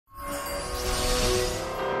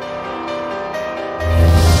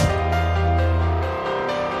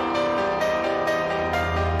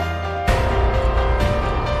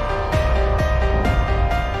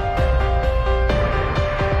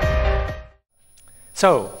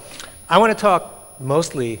So I want to talk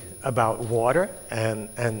mostly about water and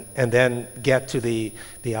then get to the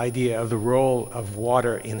idea of the role of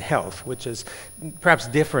water in health, which is perhaps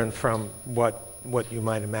different from what you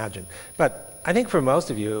might imagine. But I think for most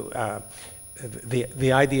of you,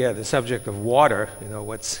 the idea, the subject of water,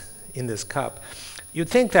 what's in this cup, you'd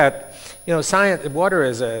think that, water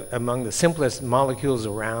is among the simplest molecules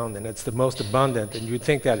around, and it's the most abundant, and you'd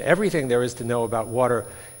think that everything there is to know about water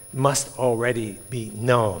must already be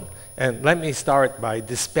known. And let me start by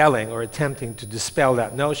dispelling or attempting to dispel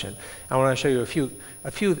that notion. I want to show you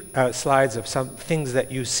a few slides of some things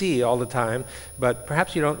that you see all the time, but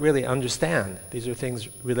perhaps you don't really understand. These are things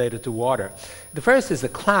related to water. The first is the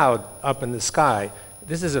cloud up in the sky.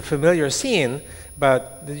 This is a familiar scene,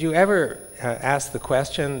 but did you ever ask the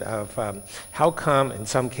question of how come in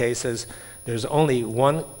some cases there's only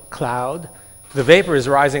one cloud? The vapor is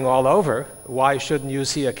rising all over. Why shouldn't you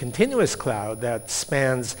see a continuous cloud that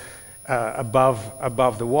spans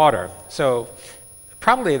above the water? So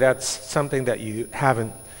probably that's something that you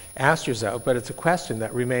haven't asked yourself, but it's a question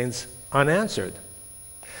that remains unanswered.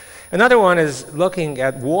 Another one is looking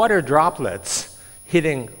at water droplets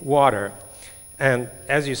hitting water. And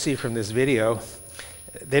as you see from this video,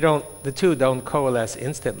 the two don't coalesce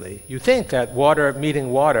instantly. You think that water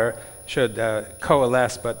meeting water should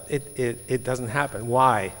coalesce, but it doesn't happen.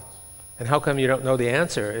 Why? And how come you don't know the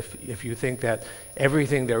answer if you think that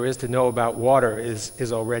everything there is to know about water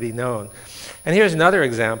is already known? And here's another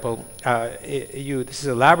example. This is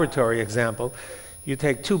a laboratory example. You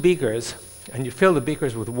take two beakers and you fill the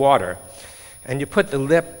beakers with water, and you put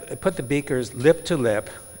the beakers lip to lip,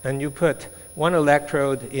 and you put one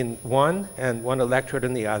electrode in one and one electrode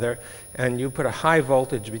in the other, and you put a high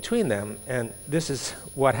voltage between them, and this is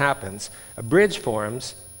what happens. A bridge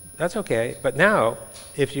forms. That's okay, but now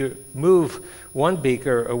if you move one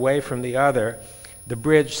beaker away from the other, the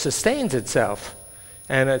bridge sustains itself,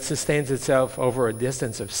 and it sustains itself over a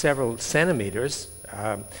distance of several centimeters,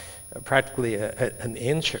 practically an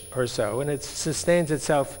inch or so, and it sustains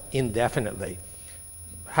itself indefinitely.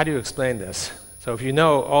 How do you explain this? So if you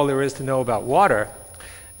know all there is to know about water,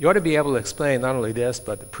 you ought to be able to explain not only this,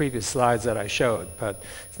 but the previous slides that I showed, but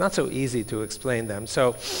it's not so easy to explain them.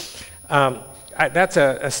 So that's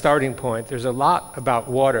a starting point. There's a lot about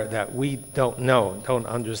water that we don't know, don't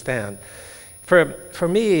understand. For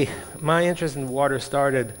me, my interest in water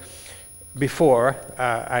started before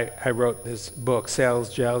I wrote this book,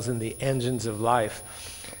 Cells, Gels, and the Engines of Life.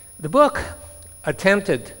 The book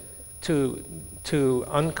attempted to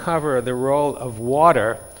uncover the role of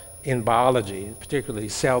water in biology, particularly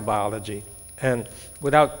cell biology. And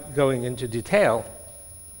without going into detail,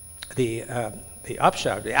 the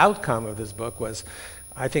upshot, the outcome of this book was,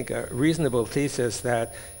 I think, a reasonable thesis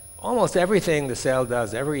that almost everything the cell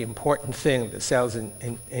does, every important thing the cells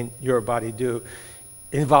in your body do,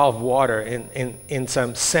 involve water in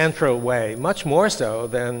some central way, much more so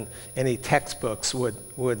than any textbooks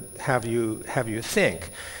would have you think.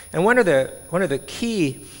 And one of the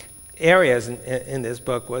key areas in this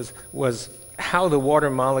book was how the water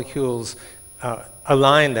molecules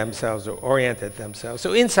align themselves or oriented themselves.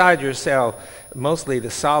 So inside your cell, mostly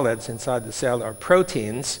the solids inside the cell are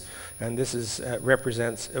proteins, and this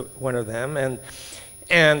represents one of them.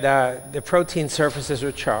 And the protein surfaces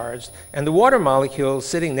are charged, and the water molecules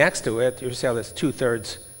sitting next to it, your cell is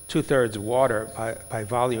two-thirds water by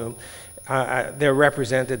volume. They're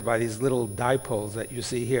represented by these little dipoles that you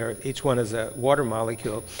see here. Each one is a water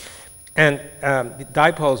molecule. And the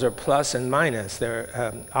dipoles are plus and minus.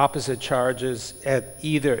 They're opposite charges at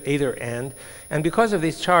either end. And because of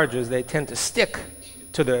these charges, they tend to stick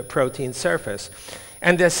to the protein surface.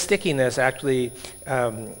 And this stickiness actually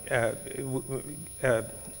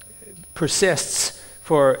persists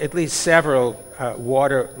for at least several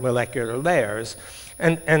water molecular layers,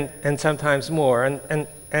 and sometimes more.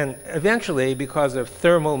 And eventually, because of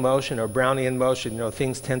thermal motion or Brownian motion,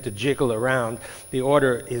 things tend to jiggle around, the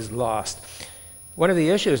order is lost. One of the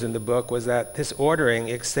issues in the book was that this ordering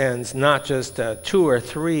extends not just 2 or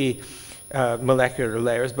 3 molecular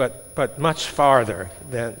layers, but much farther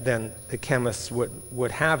than the chemists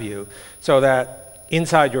would have you, so that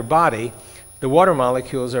inside your body, the water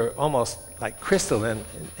molecules are almost like crystalline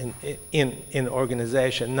in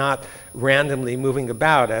organization, not randomly moving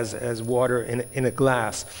about as water in a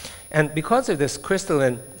glass. And because of this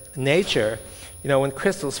crystalline nature, when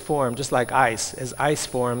crystals form, just like ice, as ice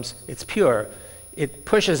forms, it's pure. It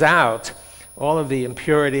pushes out all of the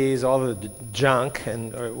impurities, all of the junk,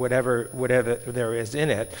 or whatever there is in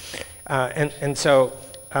it. And so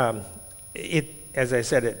as I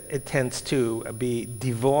said, it tends to be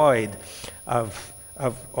devoid of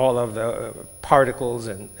all of the particles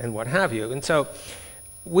and what have you. And so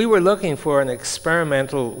we were looking for an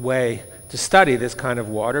experimental way to study this kind of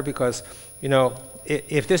water because, you know,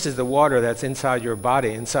 if this is the water that's inside your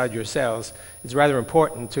body, inside your cells, it's rather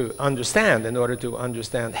important to understand in order to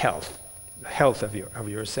understand health of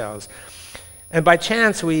your cells. And by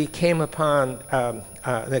chance, we came upon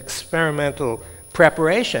an experimental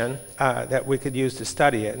preparation that we could use to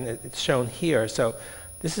study it, and it's shown here. So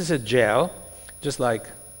this is a gel, just like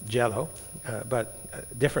Jell-O, but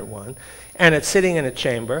a different one, and it's sitting in a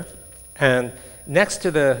chamber. And next to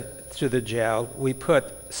the gel, we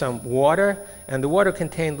put some water, and the water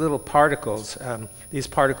contained little particles. These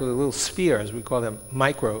particles are little spheres. We call them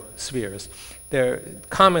microspheres. They're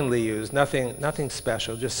commonly used, nothing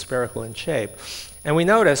special, just spherical in shape. And we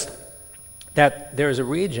noticed that there's a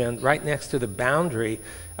region right next to the boundary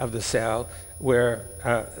of the cell where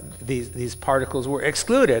these particles were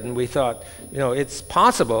excluded. And we thought, you know, it's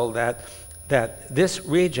possible that this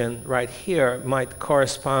region right here might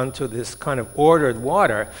correspond to this kind of ordered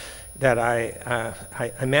water that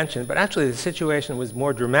I mentioned. But actually, the situation was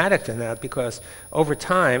more dramatic than that because over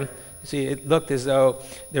time, see, it looked as though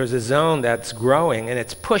there's a zone that's growing and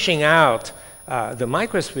it's pushing out the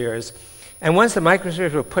microspheres. And once the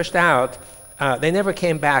microspheres were pushed out, they never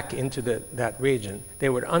came back into that region. They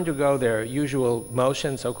would undergo their usual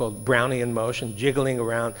motion, so-called Brownian motion, jiggling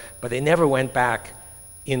around, but they never went back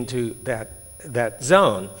into that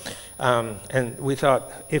zone. And we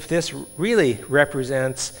thought, if this really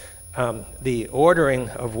represents the ordering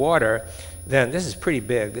of water, then this is pretty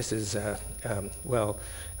big. This is,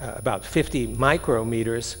 about 50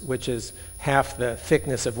 micrometers, which is half the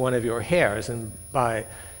thickness of one of your hairs, and by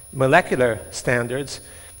molecular standards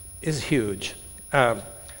is huge.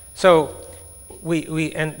 So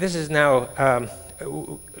and this is now,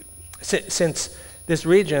 since this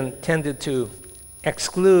region tended to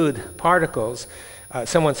exclude particles,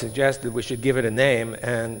 someone suggested we should give it a name,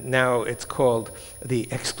 and now it's called the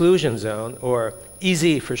exclusion zone, or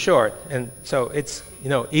EZ for short. And so it's, you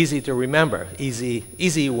know, easy to remember,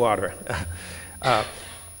 easy water.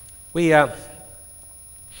 We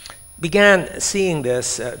began seeing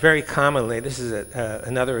this very commonly. This is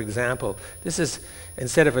another example. This is,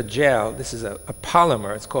 instead of a gel, this is a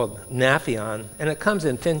polymer. It's called Nafion, and it comes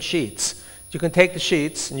in thin sheets. You can take the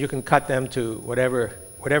sheets and you can cut them to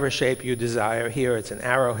whatever shape you desire. Here it's an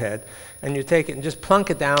arrowhead, and you take it and just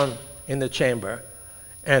plunk it down in the chamber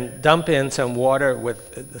and dump in some water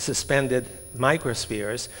with the suspended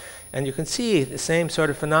microspheres, and you can see the same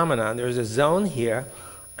sort of phenomenon. There's a zone here,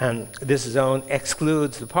 and this zone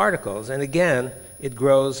excludes the particles, and again, it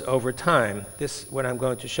grows over time. This, what I'm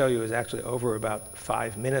going to show you, is actually over about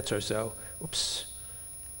 5 minutes or so. Oops.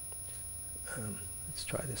 Let's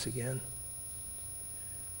try this again.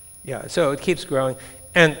 Yeah, so it keeps growing.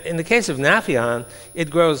 And in the case of Nafion,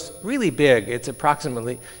 it grows really big. It's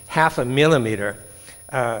approximately 0.5 millimeter.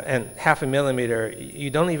 And 0.5 millimeter, you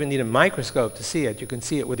don't even need a microscope to see it. You can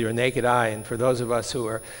see it with your naked eye. And for those of us who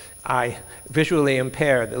are visually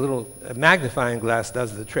impaired, the little magnifying glass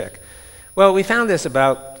does the trick. Well, we found this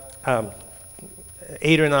about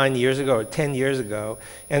 8 or 9 years ago, or 10 years ago.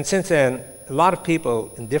 And since then, a lot of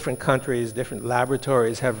people in different countries, different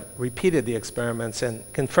laboratories have repeated the experiments and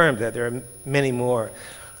confirmed that there are many more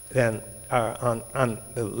than are on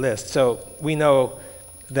the list. So we know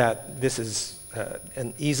that this is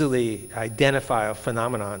an easily identifiable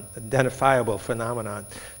phenomenon.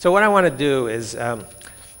 So what I want to do is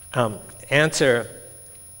answer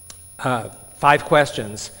 5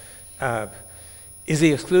 questions. Is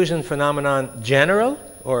the exclusion phenomenon general,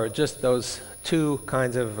 or just those 2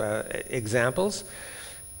 kinds of examples?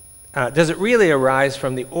 Does it really arise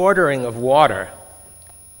from the ordering of water?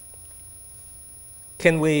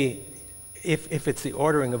 Can we, if it's the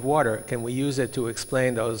ordering of water, can we use it to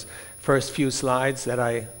explain those first few slides that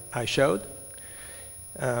I showed?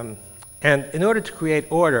 And in order to create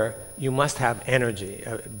order, you must have energy,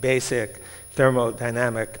 a basic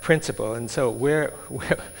thermodynamic principle. And so where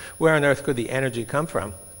on earth could the energy come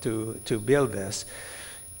from to build this?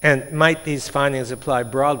 And might these findings apply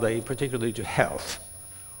broadly, particularly to health?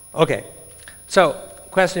 Okay, so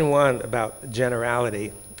question 1 about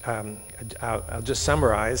generality. I'll just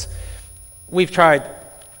summarize. We've tried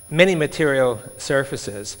many material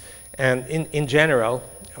surfaces, and in general,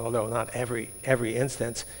 although not every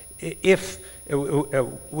instance, if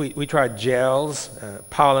we tried gels,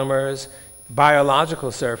 polymers,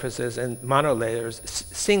 biological surfaces, and monolayers,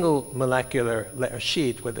 single molecular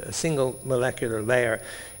sheet with a single molecular layer.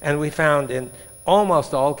 And we found in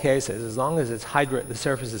almost all cases, as long as the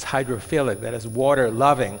surface is hydrophilic, that is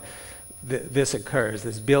water-loving, this occurs,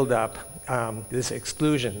 this buildup, this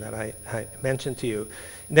exclusion that I mentioned to you.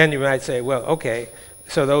 And then you might say, well, okay,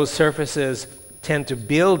 so those surfaces tend to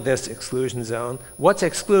build this exclusion zone. What's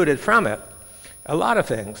excluded from it? A lot of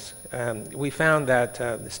things. We found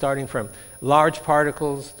that starting from large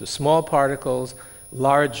particles to small particles,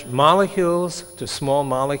 large molecules to small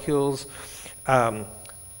molecules,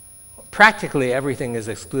 practically everything is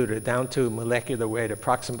excluded, down to molecular weight,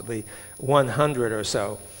 approximately 100 or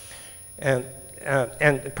so. And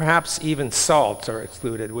perhaps even salts are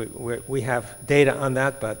excluded. We have data on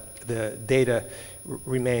that, but the data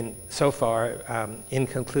remain so far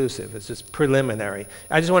inconclusive. It's just preliminary.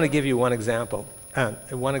 I just want to give you one example.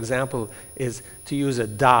 One example is to use a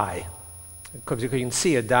dye. Because you can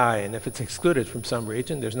see a dye, and if it's excluded from some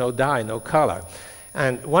region, there's no dye, no color.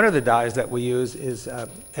 And one of the dyes that we use is a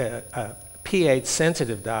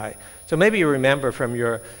pH-sensitive dye. So maybe you remember from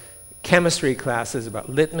your chemistry classes about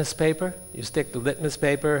litmus paper. You stick the litmus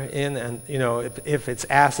paper in, and you know, if it's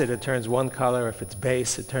acid, it turns one color. If it's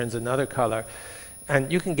base, it turns another color.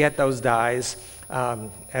 And you can get those dyes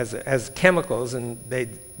as chemicals, and they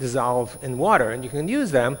dissolve in water. And you can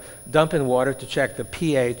use them, dump in water to check the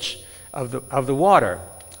pH of the water,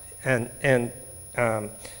 and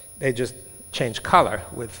they just change color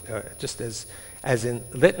with just as in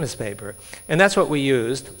litmus paper, and that's what we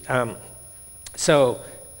used. And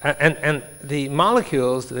the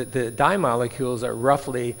molecules, the dye molecules, are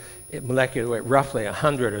roughly molecular weight, roughly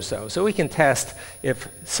 100 or so. So we can test if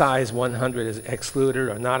size 100 is excluded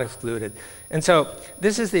or not excluded. And so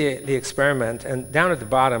this is the experiment, and down at the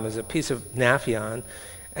bottom is a piece of Nafion,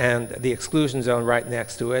 and the exclusion zone right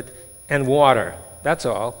next to it, and water. That's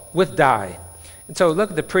all, with dye. And so look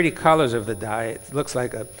at the pretty colors of the dye. It looks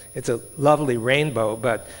like it's a lovely rainbow,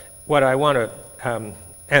 but what I want to,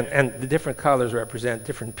 and the different colors represent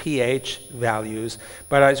different pH values,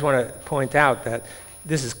 but I just want to point out that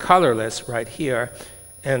this is colorless right here,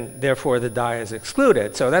 and therefore the dye is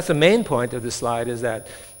excluded. So that's the main point of the slide, is that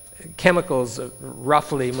chemicals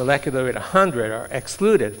roughly molecular weight 100 are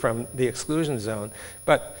excluded from the exclusion zone.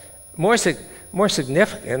 But more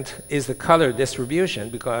significant is the color distribution,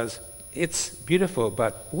 because it's beautiful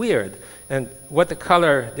but weird. And what the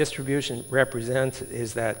color distribution represents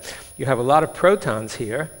is that you have a lot of protons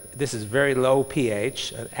here. This is very low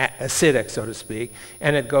pH, acidic, so to speak,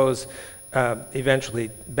 and it goes eventually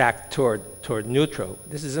back toward neutral.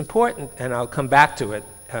 This is important, and I'll come back to it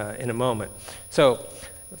in a moment. So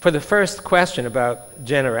for the first question about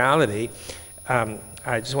generality,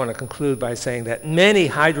 I just want to conclude by saying that many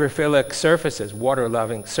hydrophilic surfaces,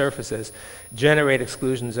 water-loving surfaces, generate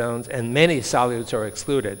exclusion zones, and many solutes are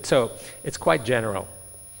excluded. So it's quite general.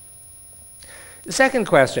 The second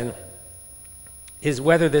question is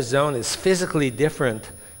whether this zone is physically different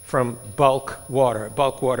from bulk water.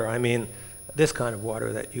 Bulk water, I mean this kind of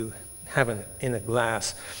water that you have in a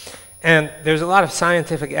glass. And there's a lot of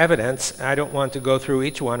scientific evidence. I don't want to go through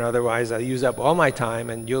each one, otherwise I'll use up all my time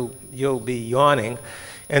and you'll be yawning.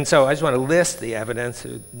 And so I just want to list the evidence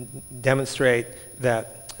to demonstrate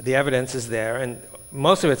that the evidence is there. And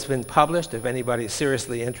most of it's been published. If anybody's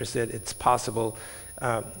seriously interested, it's possible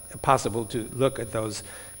to look at those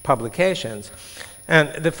publications.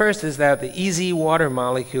 And the first is that the easy water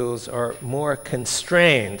molecules are more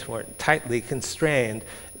constrained, more tightly constrained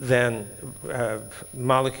than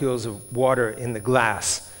molecules of water in the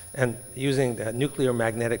glass, and using the nuclear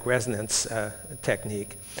magnetic resonance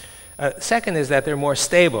technique. Second is that they're more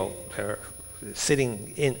stable. They're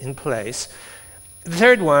sitting in place. The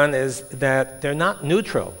third one is that they're not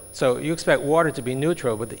neutral. So you expect water to be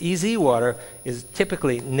neutral, but the EZ water is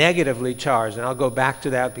typically negatively charged, and I'll go back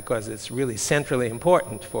to that because it's really centrally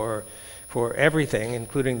important for everything,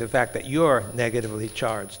 including the fact that you're negatively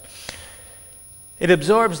charged. It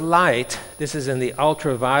absorbs light. This is in the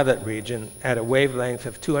ultraviolet region at a wavelength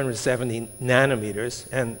of 270 nanometers,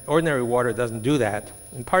 and ordinary water doesn't do that.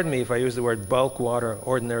 And pardon me if I use the word bulk water,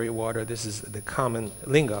 ordinary water. This is the common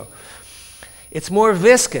lingo. It's more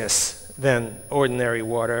viscous than ordinary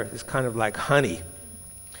water. It's kind of like honey.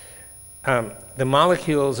 The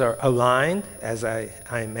molecules are aligned, as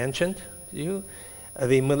I mentioned to you.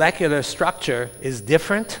 The molecular structure is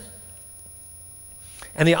different,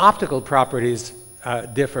 and the optical properties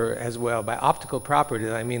differ as well. By optical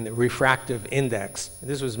properties, I mean the refractive index.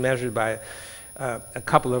 This was measured by a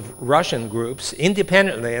couple of Russian groups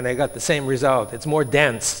independently, and they got the same result. It's more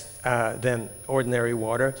dense than ordinary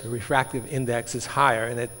water. The refractive index is higher,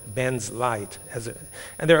 and it bends light.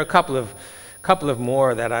 And there are a couple of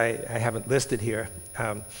more that I haven't listed here.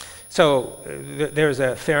 So there's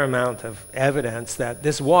a fair amount of evidence that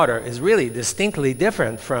this water is really distinctly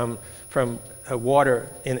different from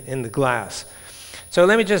water in the glass. So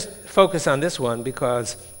let me just focus on this one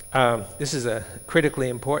because this is a critically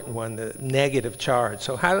important one, the negative charge.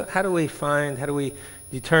 So how do we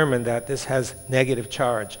determine that this has negative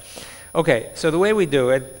charge? Okay, so the way we do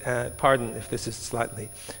it, pardon if this is slightly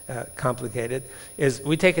complicated, is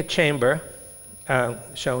we take a chamber,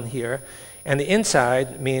 shown here, and the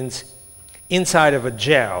inside means inside of a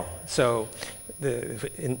gel. So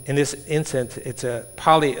in this instance, it's a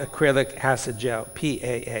polyacrylic acid gel,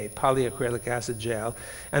 PAA, polyacrylic acid gel,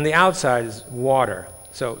 and the outside is water.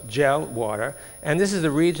 So gel, water, and this is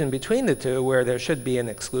the region between the two where there should be an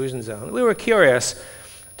exclusion zone. We were curious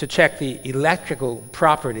to check the electrical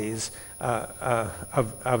properties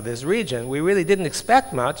of this region. We really didn't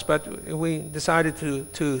expect much, but we decided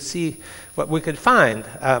to see what we could find.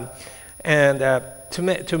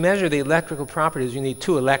 To measure the electrical properties, you need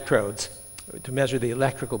 2 electrodes to measure the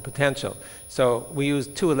electrical potential. So we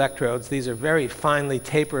used 2 electrodes. These are very finely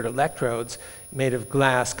tapered electrodes made of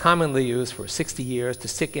glass, commonly used for 60 years to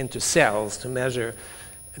stick into cells to measure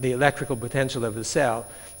the electrical potential of the cell.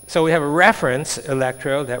 So we have a reference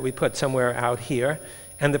electrode that we put somewhere out here,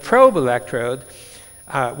 and the probe electrode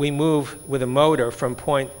we move with a motor from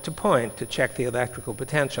point to check the electrical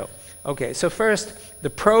potential. Okay, so first, the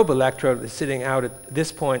probe electrode is sitting out at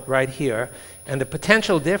this point right here, and the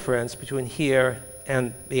potential difference between here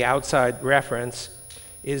and the outside reference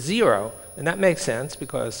is 0. And that makes sense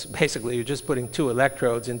because basically you're just putting 2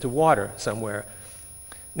 electrodes into water somewhere.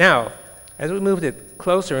 Now, as we moved it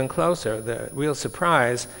closer and closer, the real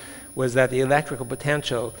surprise was that the electrical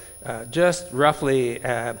potential, just roughly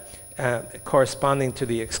corresponding to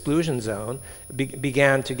the exclusion zone,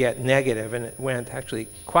 began to get negative, and it went actually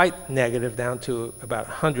quite negative down to about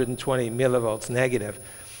 120 millivolts negative.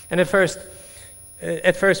 And at first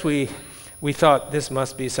we thought this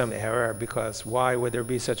must be some error, because why would there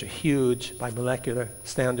be such a huge, by molecular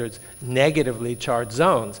standards, negatively charged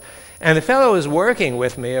zones? And the fellow who was working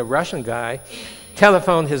with me, a Russian guy,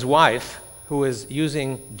 telephoned his wife, who was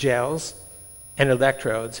using gels and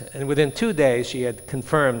electrodes, and within 2 days she had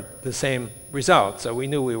confirmed the same result. So we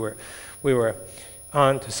knew we were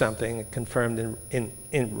on to something confirmed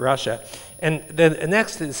in Russia. And the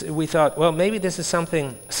next is, we thought, well, maybe this is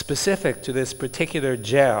something specific to this particular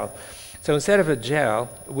gel. So instead of a gel,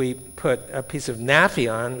 we put a piece of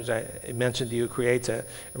Naphion, which I mentioned to you creates a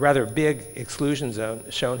rather big exclusion zone,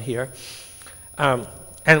 shown here.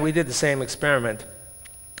 And we did the same experiment.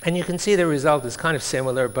 And you can see the result is kind of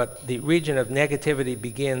similar, but the region of negativity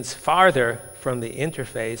begins farther from the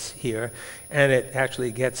interface here, and it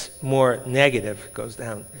actually gets more negative, goes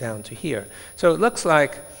down to here. So it looks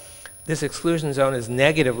like this exclusion zone is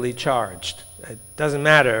negatively charged. It doesn't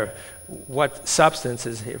matter what substance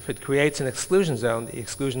is here. If it creates an exclusion zone, the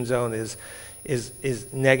exclusion zone is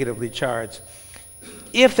negatively charged.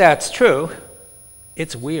 If that's true,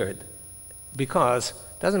 it's weird, because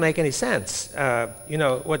it doesn't make any sense. You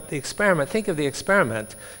know, what the experiment, think of the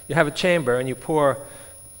experiment. You have a chamber and you pour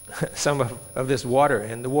some of this water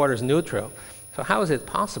in. The water is neutral. So how is it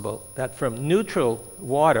possible that from neutral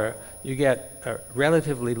water you get a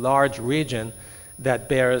relatively large region that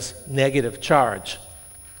bears negative charge?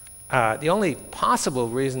 The only possible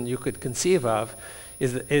reason you could conceive of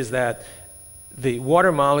is that the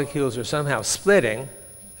water molecules are somehow splitting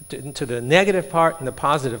into the negative part and the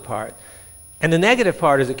positive part. And the negative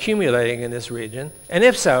part is accumulating in this region. And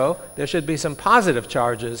if so, there should be some positive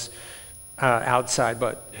charges outside.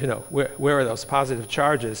 But you know, where are those positive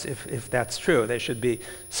charges if that's true? They should be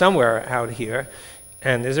somewhere out here.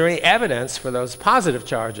 And is there any evidence for those positive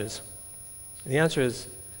charges? And the answer is,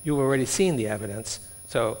 you've already seen the evidence.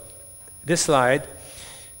 So this slide,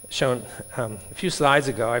 shown a few slides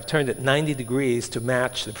ago, I've turned it 90 degrees to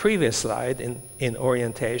match the previous slide in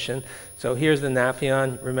orientation. So here's the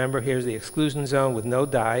Naphion. Remember, here's the exclusion zone with no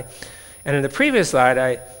dye. And in the previous slide,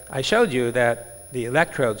 I showed you that the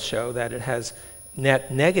electrodes show that it has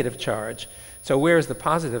net negative charge. So where's the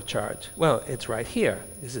positive charge? Well, it's right here.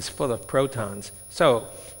 This is full of protons. So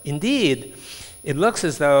indeed, it looks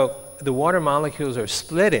as though the water molecules are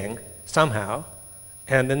splitting somehow,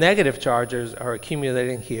 and the negative charges are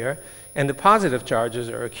accumulating here, and the positive charges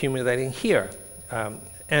are accumulating here.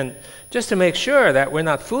 And just to make sure that we're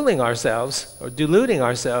not fooling ourselves or deluding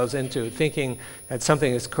ourselves into thinking that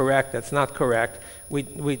something is correct that's not correct,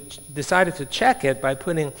 we decided to check it by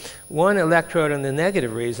putting one electrode in the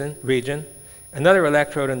negative region, another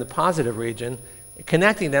electrode in the positive region,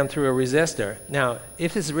 connecting them through a resistor. Now,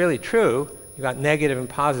 if this is really true, you've got negative and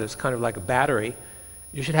positive, it's kind of like a battery.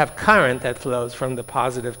 You should have current that flows from the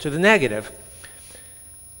positive to the negative.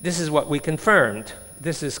 This is what we confirmed.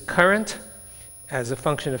 This is current as a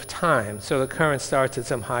function of time. So the current starts at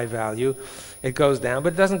some high value, it goes down,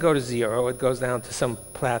 but it doesn't go to zero, it goes down to some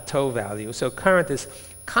plateau value. So current is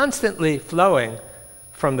constantly flowing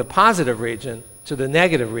from the positive region to the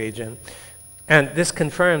negative region, and this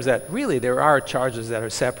confirms that really there are charges that are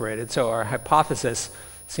separated. So our hypothesis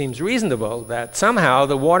seems reasonable that somehow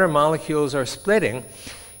the water molecules are splitting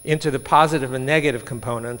into the positive and negative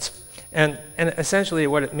components, and essentially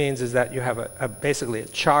what it means is that you have basically a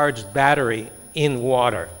charged battery in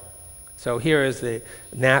water. So here is the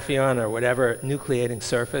naphion or whatever nucleating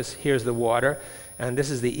surface, here's the water, and this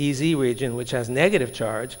is the EZ region, which has negative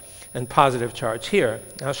charge and positive charge here.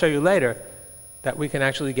 And I'll show you later that we can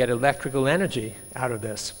actually get electrical energy out of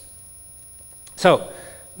this. So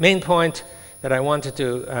main point that I wanted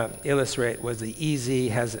to illustrate was the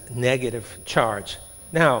EZ has negative charge.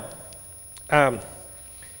 Now,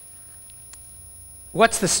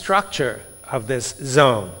 what's the structure of this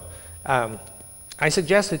zone? I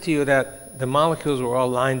suggested to you that the molecules were all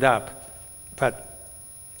lined up, but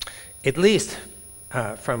at least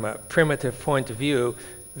from a primitive point of view,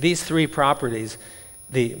 these three properties,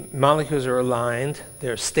 the molecules are aligned,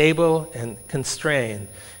 they're stable and constrained.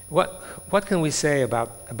 What can we say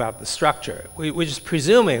about the structure? We're just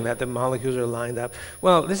presuming that the molecules are lined up.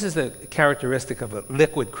 Well, this is the characteristic of a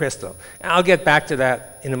liquid crystal. And I'll get back to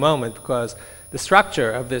that in a moment, because the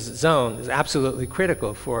structure of this zone is absolutely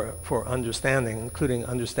critical for understanding, including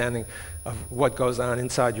understanding of what goes on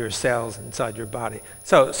inside your cells, inside your body.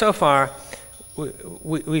 So far,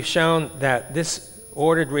 we've shown that this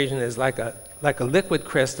ordered region is like a liquid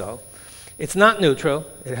crystal. It's not neutral.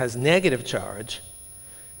 It has negative charge.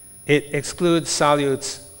 It excludes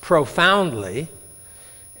solutes profoundly.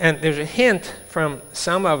 And there's a hint from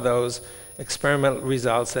some of those experimental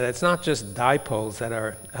results that it's not just dipoles that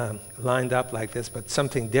are lined up like this, but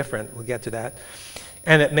something different. We'll get to that.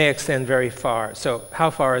 And it may extend very far. So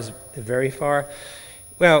how far is very far?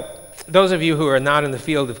 Well, those of you who are not in the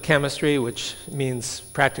field of chemistry, which means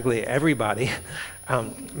practically everybody,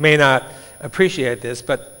 may not appreciate this,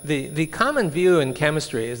 but the common view in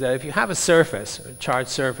chemistry is that if you have a surface, a charged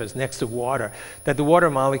surface next to water, that the water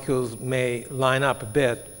molecules may line up a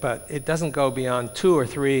bit, but it doesn't go beyond 2 or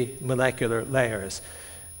 3 molecular layers.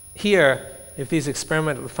 Here, if these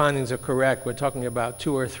experimental findings are correct, we're talking about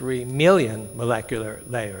 2 or 3 million molecular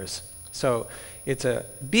layers. So it's a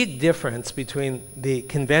big difference between the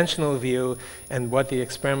conventional view and what the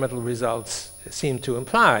experimental results seem to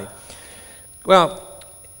imply. Well,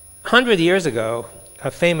 100 years ago,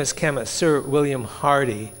 a famous chemist, Sir William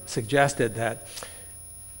Hardy, suggested that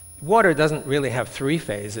water doesn't really have 3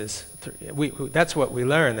 phases. That's what we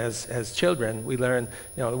learn as children. We learn,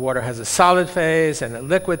 the water has a solid phase and a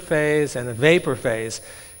liquid phase and a vapor phase.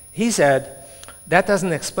 He said, that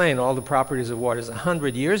doesn't explain all the properties of water.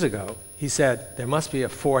 100 years ago, he said, there must be a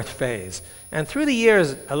 4th phase. And through the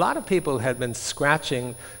years, a lot of people had been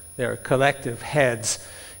scratching their collective heads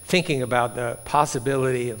thinking about the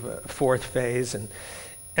possibility of a 4th phase. And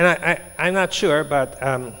I'm not sure, but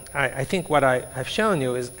I think what I've shown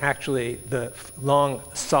you is actually the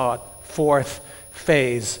long-sought 4th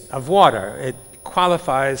phase of water. It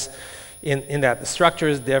qualifies in that the structure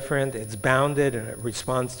is different, it's bounded, and it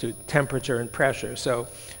responds to temperature and pressure. So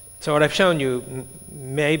what I've shown you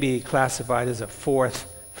may be classified as a 4th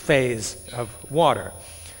phase of water.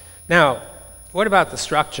 Now, what about the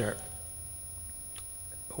structure?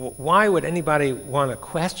 Why would anybody want to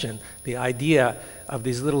question the idea of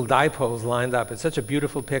these little dipoles lined up? It's such a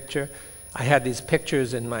beautiful picture. I had these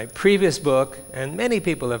pictures in my previous book, and many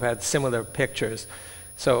people have had similar pictures.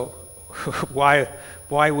 So why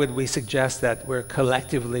would we suggest that we're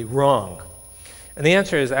collectively wrong? And the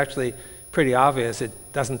answer is actually pretty obvious. It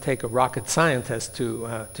doesn't take a rocket scientist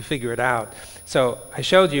to figure it out. So I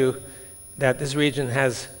showed you that this region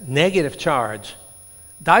has negative charge.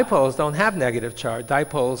 Dipoles don't have negative charge.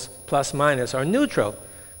 Dipoles plus minus are neutral.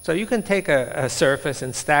 So you can take a surface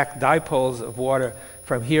and stack dipoles of water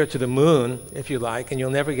from here to the moon, if you like, and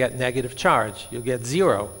you'll never get negative charge. You'll get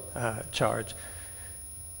 0 charge.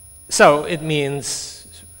 So it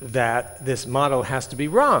means that this model has to be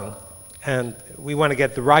wrong, and we want to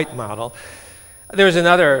get the right model. There's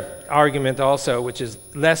another argument also, which is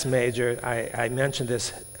less major. I mentioned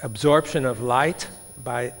this absorption of light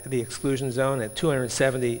by the exclusion zone at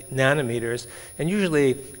 270 nanometers, and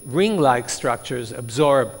usually ring-like structures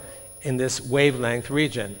absorb in this wavelength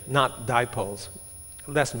region, not dipoles,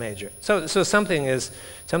 less major. So something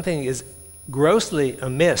is grossly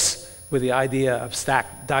amiss with the idea of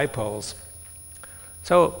stacked dipoles.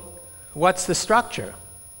 So what's the structure?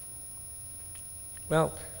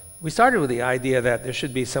 Well, we started with the idea that there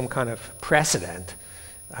should be some kind of precedent,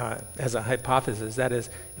 as a hypothesis. That is,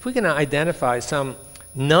 if we can identify some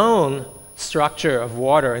known structure of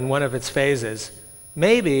water in one of its phases,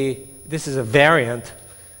 maybe this is a variant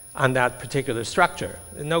on that particular structure.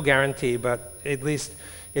 No guarantee, but at least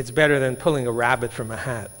it's better than pulling a rabbit from a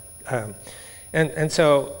hat. And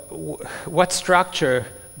so what structure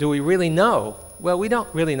do we really know? Well, we don't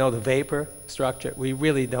really know the vapor structure. We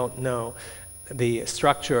really don't know the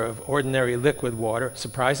structure of ordinary liquid water,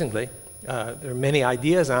 surprisingly. There are many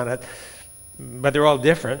ideas on it, but they're all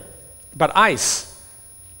different. But ice,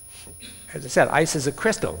 as I said, ice is a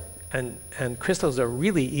crystal, and crystals are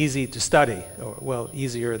really easy to study, or, well,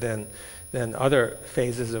 easier than other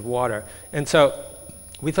phases of water. And so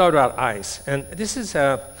we thought about ice, and this is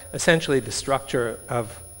essentially the structure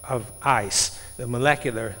of ice, the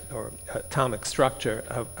molecular or atomic structure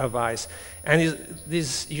of ice. And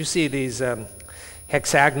you see these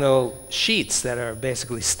hexagonal sheets that are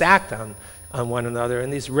basically stacked on one another,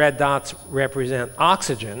 and these red dots represent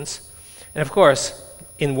oxygens. And of course,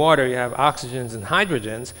 in water you have oxygens and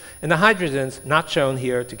hydrogens, and the hydrogens, not shown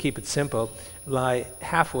here to keep it simple, lie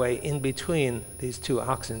halfway in between these two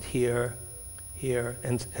oxygens, here,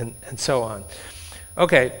 and so on.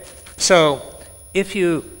 Okay, so if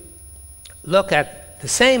you look at the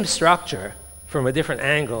same structure from a different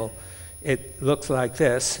angle, it looks like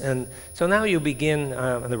this. And so now you begin,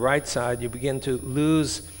 on the right side, you begin to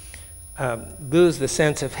lose the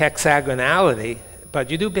sense of hexagonality, but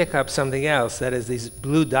you do pick up something else, that is these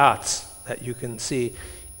blue dots that you can see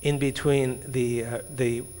in between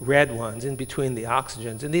the red ones, in between the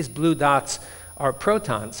oxygens. And these blue dots are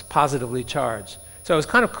protons, positively charged. So it's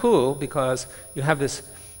kind of cool because you have this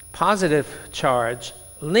positive charge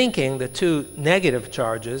linking the two negative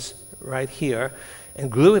charges right here, and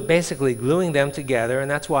basically gluing them together, and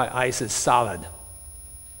that's why ice is solid.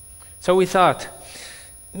 So we thought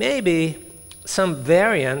maybe some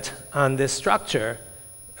variant on this structure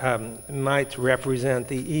might represent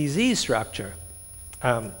the EZ structure.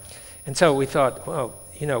 And so we thought, well,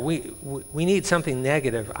 you know, we need something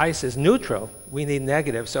negative. Ice is neutral. We need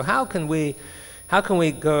negative. So how can we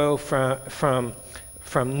go from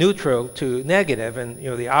neutral to negative? And you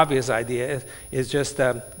know, the obvious idea is just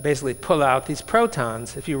basically pull out these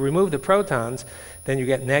protons. If you remove the protons, then you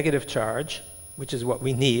get negative charge, which is what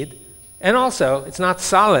we need. And also, it's not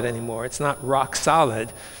solid anymore. It's not rock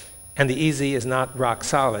solid, and the EZ is not rock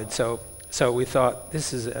solid. So we thought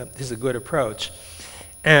this is a good approach.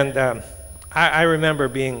 And I remember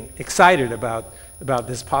being excited about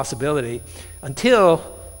this possibility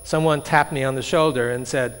until someone tapped me on the shoulder and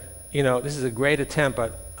said, you know, this is a great attempt,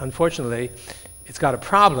 but unfortunately, it's got a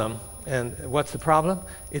problem. And what's the problem?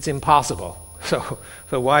 It's impossible. So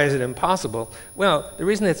why is it impossible? Well, the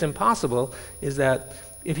reason it's impossible is that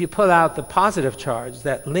if you pull out the positive charge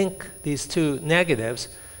that link these two negatives,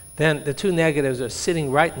 then the two negatives are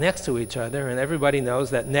sitting right next to each other, and everybody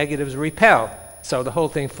knows that negatives repel. So the whole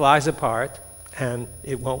thing flies apart, and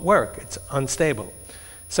it won't work. It's unstable.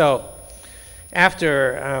 So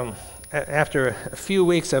after a few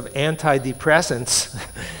weeks of antidepressants,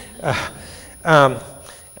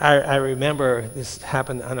 I remember this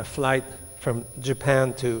happened on a flight from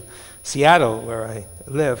Japan to Seattle, where I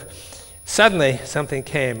live. Suddenly, something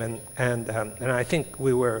came, and I think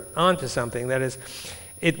we were onto something. That is,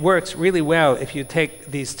 it works really well if you take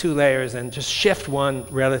these two layers and just shift one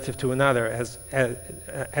relative to another,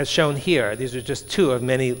 as shown here. These are just two of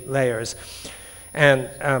many layers. And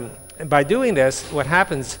by doing this, what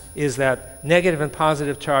happens is that negative and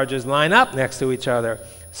positive charges line up next to each other.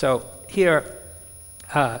 So here,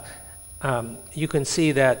 you can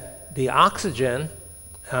see that the oxygen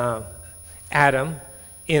atom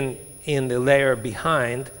in the layer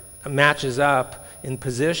behind matches up in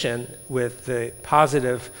position with the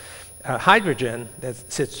positive hydrogen that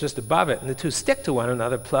sits just above it, and the two stick to one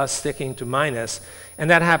another, plus sticking to minus. And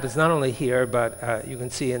that happens not only here, but you can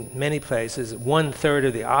see in many places, 1/3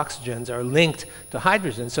 of the oxygens are linked to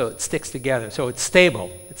hydrogen, so it sticks together. So it's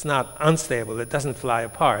stable. It's not unstable. It doesn't fly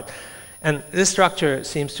apart. And this structure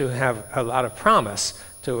seems to have a lot of promise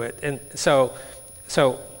to it. And so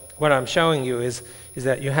what I'm showing you is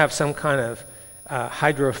that you have some kind of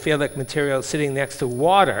hydrophilic material sitting next to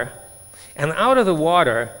water, and out of the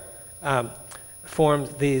water form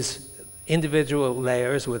these individual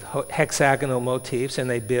layers with hexagonal motifs, and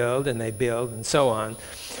they build and so on.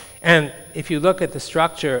 And if you look at the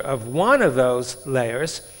structure of one of those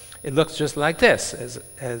layers, it looks just like this,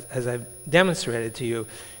 as I've demonstrated to you.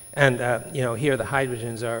 And you know, here the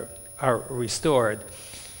hydrogens are restored.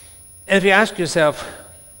 And if you ask yourself,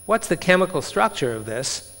 what's the chemical structure of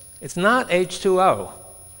this? It's not H2O.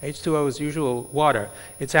 H2O is usual water.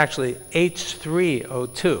 It's actually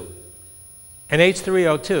H3O2. And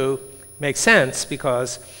H3O2 makes sense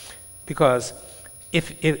because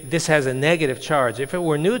if this has a negative charge. If it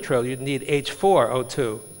were neutral, you'd need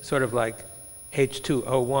H4O2, sort of like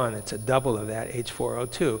H2O1. It's a double of that,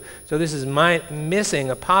 H4O2. So this is missing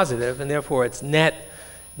a positive, and therefore it's net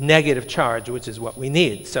negative charge, which is what we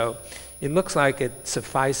need. So it looks like it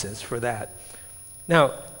suffices for that.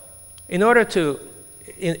 Now, in order to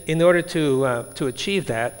achieve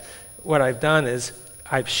that, what I've done is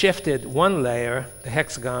I've shifted one layer, the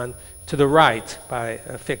hexagon, to the right by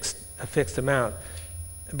a fixed amount.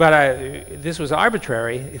 But this was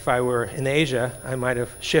arbitrary. If I were in Asia, I might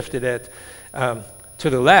have shifted it to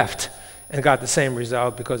the left and got the same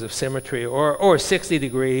result because of symmetry, or 60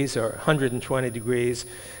 degrees or 120 degrees,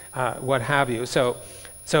 what have you. So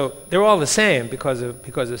they're all the same because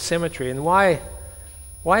of symmetry. And why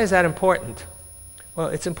is that important? Well,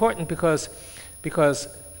 it's important because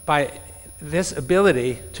by this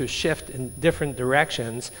ability to shift in different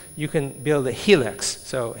directions, you can build a helix.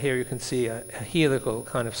 So here you can see a helical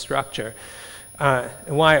kind of structure.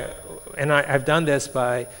 I've done this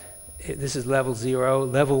by, this is level 0.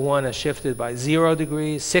 Level 1 is shifted by 0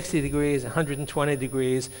 degrees, 60 degrees, 120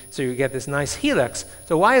 degrees, so you get this nice helix.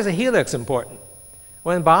 So why is a helix important?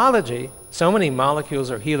 Well, in biology, so many molecules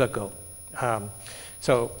are helical.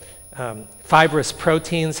 Fibrous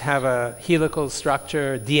proteins have a helical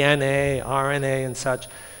structure, DNA, RNA, and such.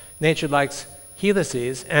 Nature likes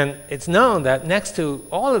helices, and it's known that next to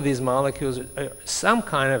all of these molecules are some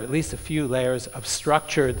kind of, at least a few layers of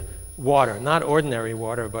structured water, not ordinary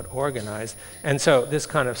water, but organized. And so this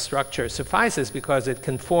kind of structure suffices because it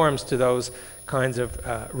conforms to those kinds of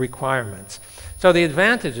requirements. So the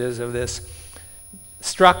advantages of this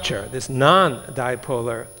structure, this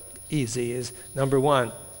non-dipolar EZ, is number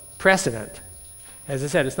one, precedent. As I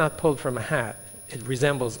said, it's not pulled from a hat. It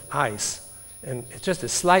resembles ice. And it's just a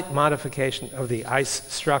slight modification of the ice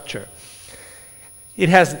structure. It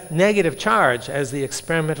has negative charge, as the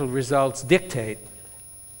experimental results dictate.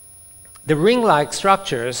 The ring-like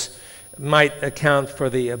structures might account for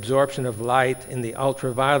the absorption of light in the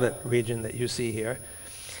ultraviolet region that you see here.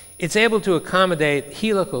 It's able to accommodate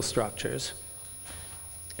helical structures.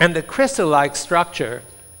 And the crystal-like structure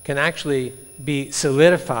can actually be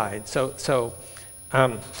solidified. This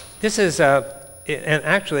is, and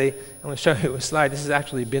actually, I'm going to show you a slide. This has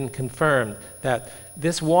actually been confirmed that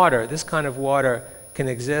this water, this kind of water, can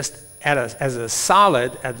exist as a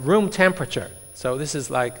solid at room temperature. So this is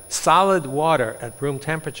like solid water at room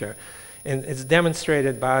temperature. And it's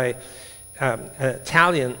demonstrated by an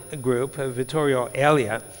Italian group, Vittorio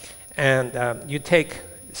Elia. And you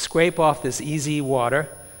scrape off this EZ water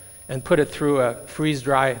and put it through a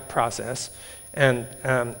freeze-dry process. And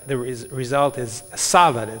the result is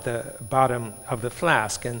solid at the bottom of the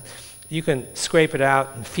flask. And you can scrape it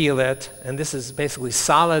out and feel it. And this is basically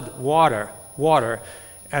solid water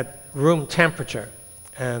at room temperature.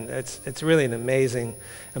 And it's really an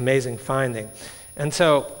amazing finding. And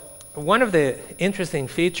so one of the interesting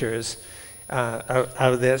features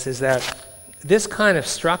of this is that this kind of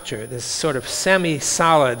structure, this sort of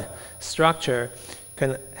semi-solid structure,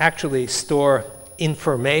 can actually store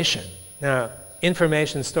information. Now,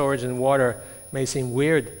 information storage in water may seem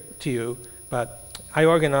weird to you, but I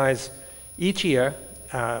organize each year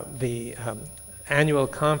the annual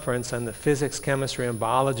conference on the physics, chemistry, and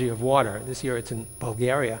biology of water. This year it's in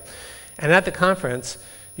Bulgaria. And at the conference,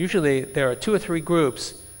 usually there are 2 or 3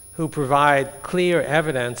 groups who provide clear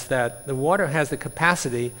evidence that the water has the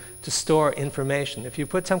capacity to store information. If you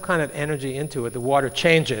put some kind of energy into it, the water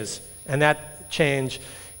changes, and that change,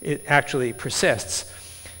 it actually persists.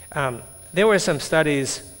 There were some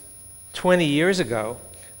studies 20 years ago,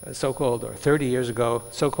 so-called, or 30 years ago,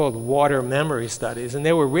 so-called water memory studies, and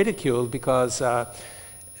they were ridiculed because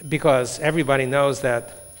everybody knows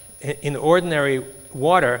that in ordinary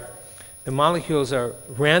water, the molecules are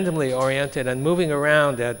randomly oriented and moving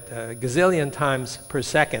around at a gazillion times per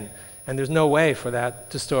second, and there's no way for that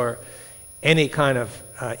to store any kind of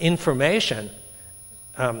information.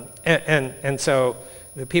 And so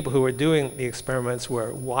the people who were doing the experiments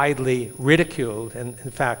were widely ridiculed, and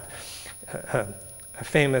in fact, a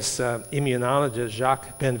famous immunologist,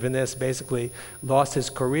 Jacques Benveniste, basically lost his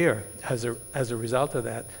career as a result of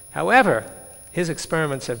that. However, his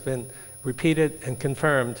experiments have been repeated and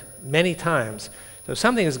confirmed many times. So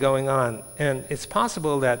something is going on, and it's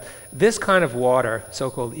possible that this kind of water,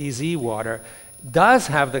 so-called EZ water, does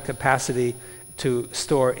have the capacity to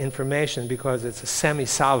store information because it's a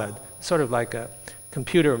semi-solid, sort of like a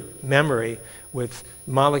computer memory with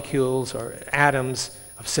molecules or atoms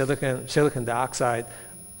of silicon dioxide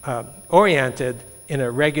oriented in a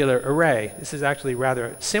regular array. This is actually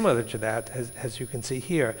rather similar to that, as you can see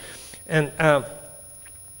here. And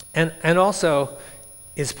also,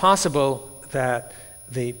 it's possible that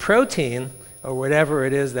the protein, or whatever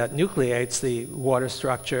it is that nucleates the water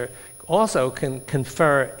structure, also can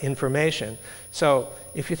confer information. So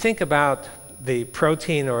if you think about the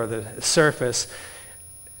protein or the surface,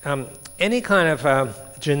 any kind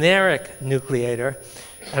of generic nucleator,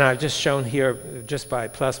 and I've just shown here just by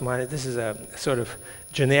plus minus, this is a sort of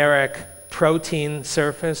generic protein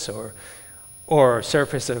surface or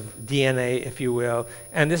surface of DNA, if you will,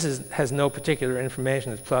 and this has no particular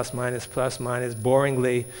information. It's plus minus,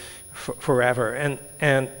 boringly forever.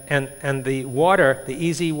 And the water, the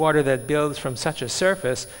easy water that builds from such a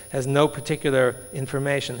surface, has no particular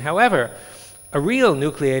information. However, a real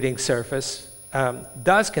nucleating surface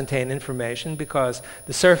does contain information because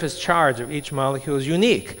the surface charge of each molecule is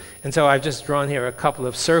unique. And so I've just drawn here a couple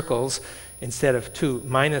of circles instead of two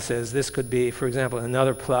minuses. This could be, for example,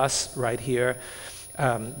 another plus right here,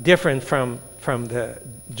 different from the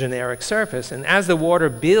generic surface. And as the water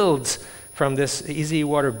builds from this, easy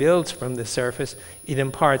water builds from the surface, it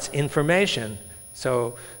imparts information.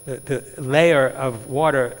 So the layer of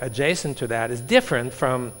water adjacent to that is different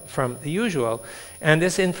from the usual. And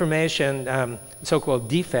this information, so-called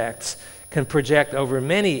defects, can project over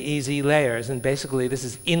many easy layers. And basically, this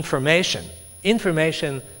is information.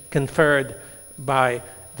 Information conferred by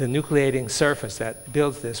the nucleating surface that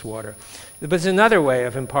builds this water. But there's another way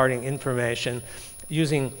of imparting information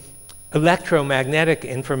using electromagnetic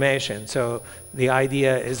information. So the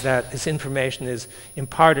idea is that this information is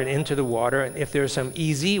imparted into the water, and if there's some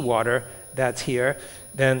EZ water that's here,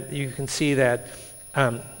 then you can see that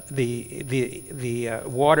the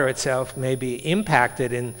water itself may be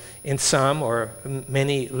impacted in some or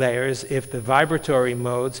many layers if the vibratory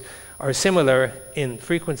modes are similar in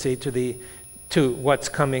frequency to what's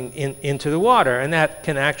coming into the water, and that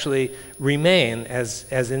can actually remain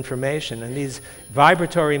as information. And these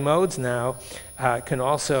vibratory modes now can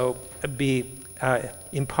also be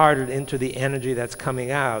imparted into the energy that's coming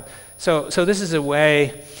out. So this is a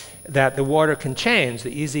way that the water can change,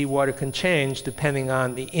 the easy water can change depending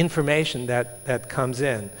on the information that comes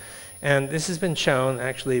in. And this has been shown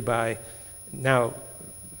actually by now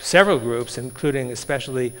several groups, including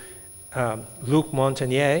especially Luc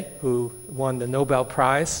Montagnier, who won the Nobel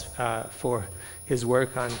Prize for his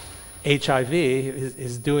work on HIV,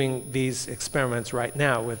 is doing these experiments right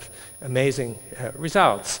now with amazing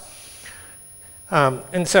results.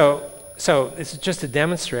 And so it's just to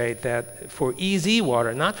demonstrate that for EZ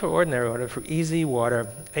water, not for ordinary water, for EZ water,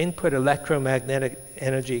 input electromagnetic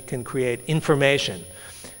energy can create information.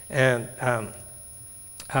 And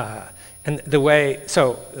the way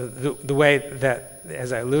that,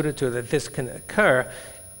 as I alluded to, that this can occur,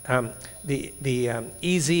 the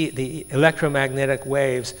electromagnetic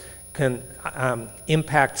waves can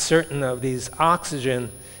impact certain of these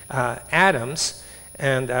oxygen atoms.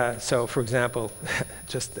 And so, for example,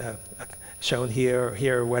 just shown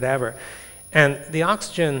here or whatever. And the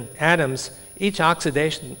oxygen atoms, each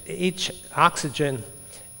oxygen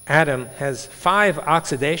atom has 5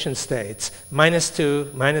 oxidation states,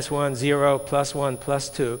 -2, -1, 0, +1,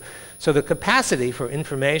 +2. So the capacity for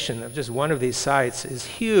information of just one of these sites is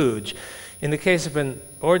huge. In the case of an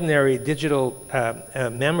ordinary digital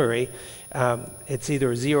memory, it's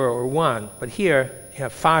either 0 or 1. But here, you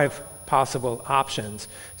have 5 possible options.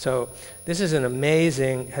 So this is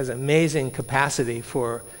has amazing capacity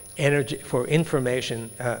for energy, for information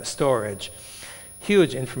storage.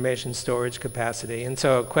 Huge information storage capacity. And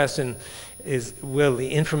so a question is, will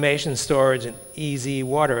the information storage in EZ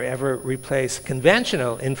water ever replace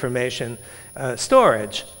conventional information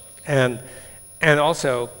storage? And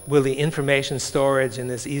also, will the information storage in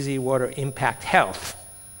this EZ water impact health?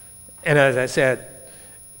 And as I said,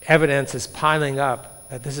 evidence is piling up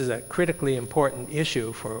that this is a critically important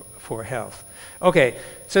issue for health. Okay,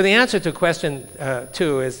 so the answer to question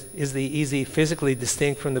 2 is the EZ physically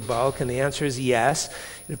distinct from the bulk? And the answer is yes.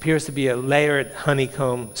 It appears to be a layered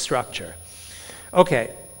honeycomb structure. Okay,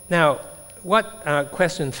 now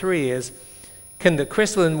question 3 is, can the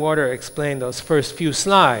crystalline water explain those first few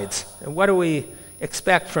slides? And what do we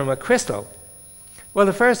expect from a crystal? Well,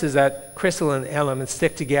 the first is that crystalline elements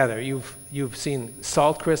stick together. You've seen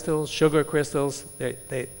salt crystals, sugar crystals,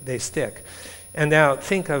 they stick. And now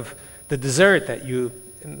think of the dessert that you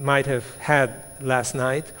might have had last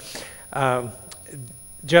night.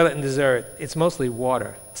 Gelatin dessert, it's mostly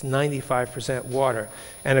water. It's 95% water.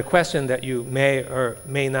 And a question that you may or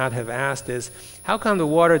may not have asked is, how come the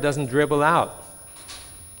water doesn't dribble out?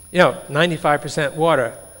 95%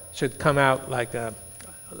 water should come out like a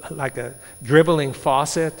like a dribbling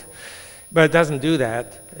faucet, but it doesn't do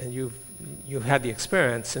that, and you've had the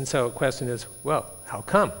experience. And so the question is, well, how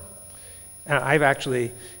come? I've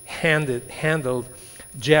actually handled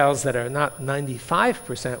gels that are not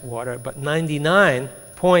 95% water, but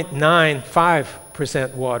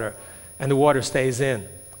 99.95% water, and the water stays in.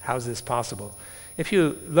 How is this possible? If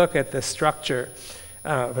you look at the structure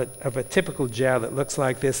of a typical gel, it looks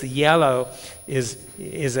like this. The yellow is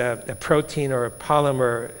a protein or a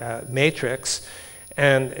polymer matrix,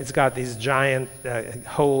 and it's got these giant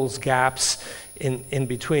holes, gaps in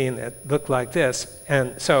between that look like this.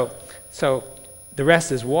 And so the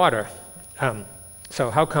rest is water. So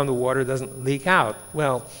how come the water doesn't leak out?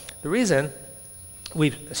 Well, the reason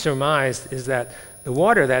we've surmised is that the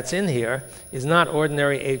water that's in here is not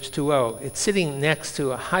ordinary H2O. It's sitting next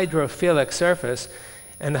to a hydrophilic surface,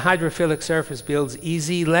 and the hydrophilic surface builds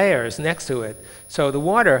easy layers next to it. So the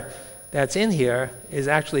water that's in here is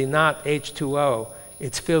actually not H2O.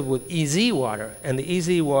 It's filled with EZ water, and the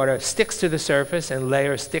EZ water sticks to the surface and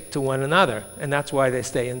layers stick to one another, and that's why they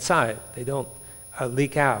stay inside. They don't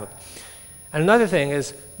leak out. And another thing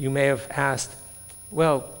is, you may have asked,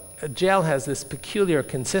 well, a gel has this peculiar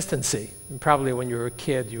consistency. And probably when you were a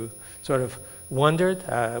kid, you sort of wondered.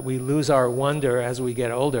 We lose our wonder as we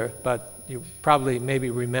get older, but you probably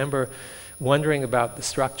maybe remember wondering about the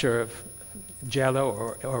structure of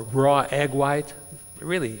Jell-O or raw egg white.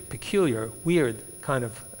 Really peculiar, weird kind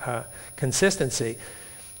of consistency.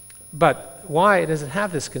 But why does it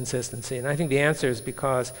have this consistency? And I think the answer is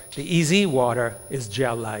because the EZ water is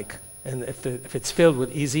gel-like. And if it's filled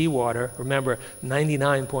with EZ water, remember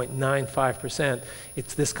 99.95%,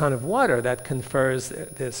 it's this kind of water that confers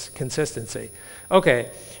this consistency. Okay,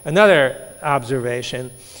 another observation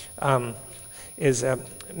is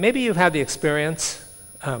maybe you've had the experience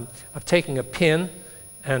of taking a pin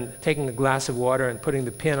and taking a glass of water and putting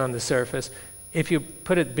the pin on the surface. If you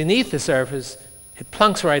put it beneath the surface, it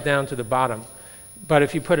plunks right down to the bottom. But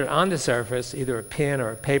if you put it on the surface, either a pin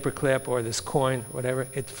or a paper clip or this coin, whatever,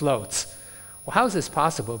 it floats. Well, how is this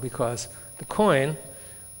possible? Because the coin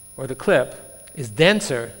or the clip is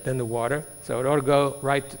denser than the water, so it ought to go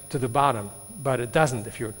right to the bottom, but it doesn't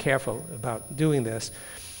if you're careful about doing this.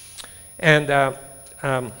 And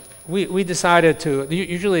we decided to,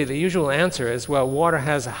 usually the usual answer is, well, water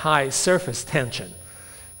has a high surface tension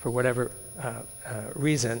for whatever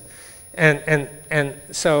reason. And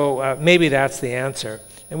so maybe that's the answer.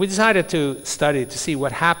 And we decided to study to see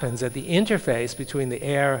what happens at the interface between the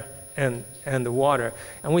air and the water.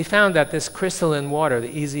 And we found that this crystalline water,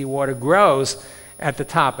 the EZ water, grows at the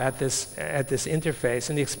top, at this interface.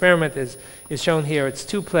 And the experiment is shown here. It's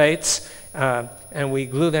two plates, and we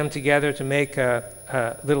glue them together to make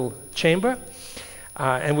a little chamber.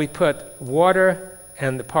 And we put water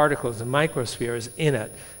and the particles, the microspheres, in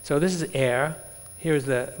it. So this is air. Here's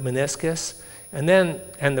the meniscus, and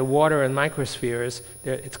the water and microspheres,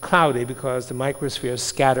 it's cloudy because the microspheres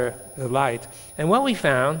scatter the light. And what we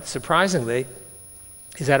found, surprisingly,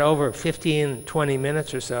 is that over 15, 20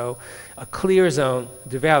 minutes or so, a clear zone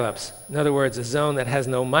develops. In other words, a zone that has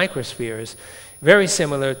no microspheres, very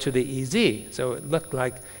similar to the EZ. So it looked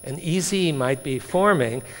like an EZ might be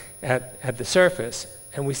forming at the surface.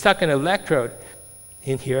 And we stuck an electrode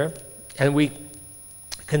in here, and we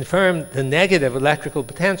confirmed the negative electrical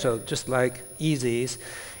potential, just like EZs.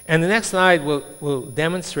 And the next slide will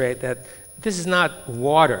demonstrate that this is not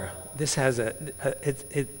water. This has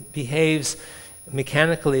it behaves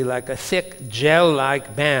mechanically like a thick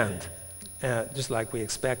gel-like band, just like we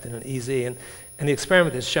expect in an EZ. And the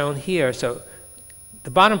experiment is shown here. So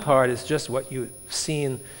the bottom part is just what you've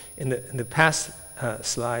seen in the past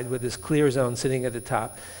slide with this clear zone sitting at the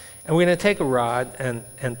top. And we're going to take a rod and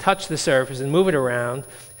touch the surface and move it around.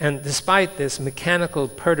 And despite this mechanical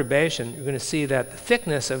perturbation, you're going to see that the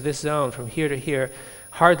thickness of this zone from here to here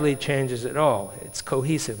hardly changes at all. It's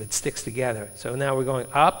cohesive. It sticks together. So now we're going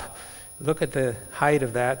up. Look at the height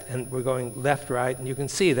of that. And we're going left, right. And you can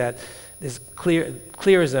see that this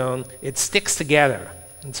clear zone, it sticks together.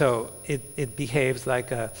 And so it behaves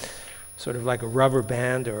like a sort of like a rubber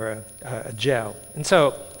band or a gel. And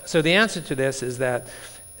so the answer to this is that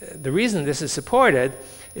the reason this is supported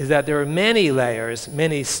is that there are many layers,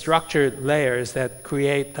 many structured layers that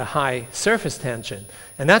create the high surface tension.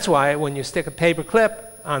 And that's why when you stick a paper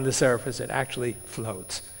clip on the surface, it actually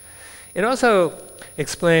floats. It also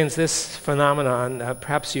explains this phenomenon,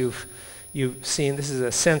 perhaps you've seen, this is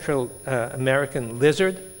a Central American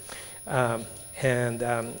lizard.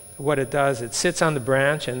 What it does, it sits on the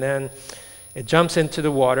branch and then it jumps into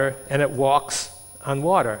the water and it walks on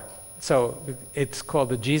water. So it's called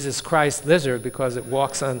the Jesus Christ lizard because it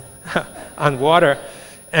walks on, on water.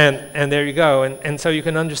 And there you go. And so you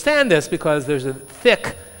can understand this because there's a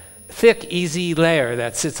thick, easy layer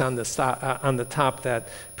that sits on the top that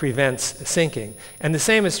prevents sinking. And the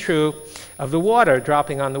same is true of the water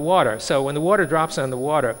dropping on the water. So when the water drops on the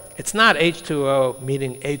water, it's not H2O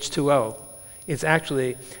meeting H2O. It's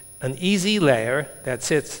actually an easy layer that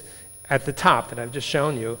sits at the top that I've just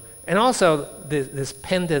shown you. And also this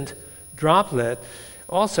pendant droplet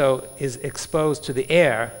also is exposed to the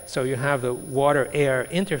air, so you have the water-air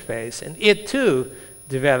interface, and it too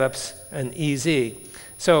develops an EZ.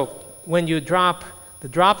 So when you drop the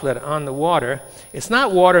droplet on the water, it's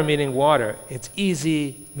not water meeting water, it's EZ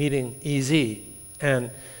meeting EZ.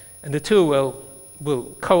 And the two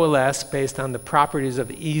will coalesce based on the properties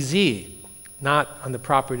of EZ, not on the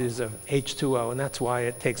properties of H2O, and that's why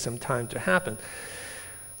it takes some time to happen.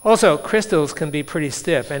 Also, crystals can be pretty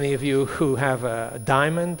stiff. Any of you who have a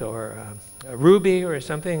diamond or a ruby or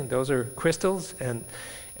something, those are crystals. And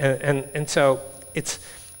so it's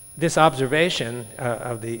this observation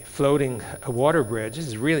of the floating water bridge. This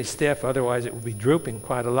is really stiff, otherwise it would be drooping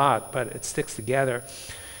quite a lot, but it sticks together.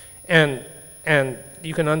 And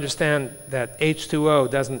you can understand that H2O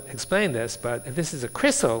doesn't explain this, but if this is a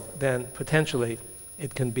crystal, then potentially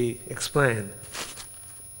it can be explained.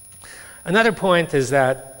 Another point is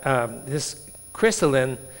that this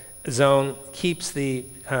crystalline zone keeps the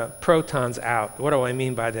protons out. What do I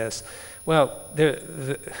mean by this? Well,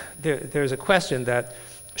 there's a question that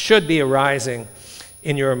should be arising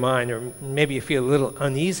in your mind, or maybe you feel a little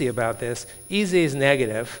uneasy about this. EZ is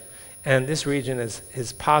negative, and this region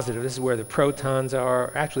is positive. This is where the protons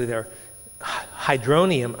are. Actually, they're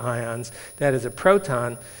hydronium ions. That is, a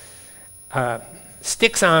proton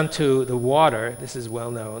sticks onto the water, this is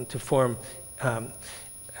well known, to form a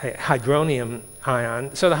hydronium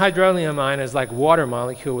ion. So the hydronium ion is like water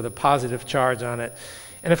molecule with a positive charge on it.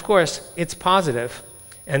 And of course, it's positive,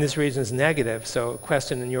 and this region is negative. So a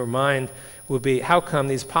question in your mind would be, how come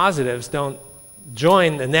these positives don't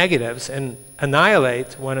join the negatives and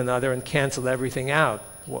annihilate one another and cancel everything out?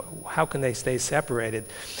 How can they stay separated?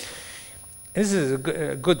 This is a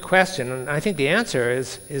good question, and I think the answer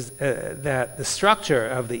is that the structure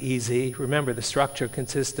of the EZ, remember the structure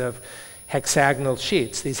consists of hexagonal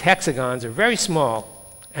sheets. These hexagons are very small,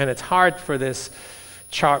 and it's hard for this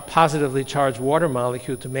positively charged water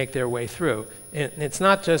molecule to make their way through. And it's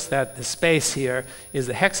not just that the space here is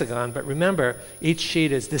the hexagon, but remember, each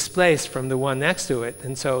sheet is displaced from the one next to it,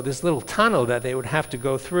 and so this little tunnel that they would have to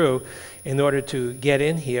go through in order to get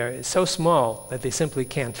in here is so small that they simply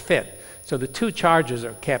can't fit. So the two charges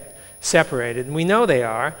are kept separated, and we know they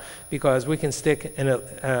are because we can stick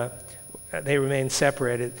they remain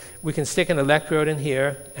separated. We can stick an electrode in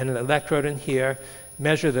here and an electrode in here,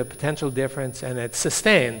 measure the potential difference, and it's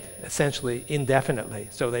sustained essentially indefinitely.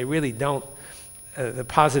 So they really don't, the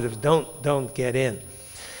positives don't get in.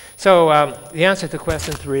 So the answer to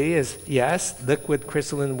question 3 is yes, liquid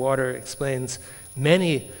crystalline water explains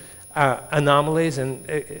many anomalies,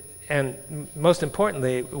 and most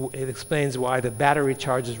importantly, it explains why the battery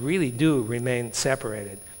charges really do remain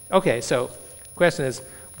separated. Okay, so the question is,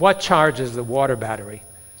 what charges the water battery?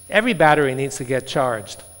 Every battery needs to get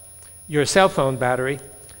charged. Your cell phone battery,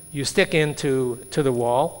 you stick into the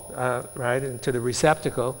wall, right, into the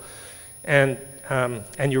receptacle, and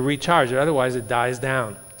you recharge it, otherwise it dies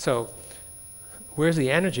down. So where's the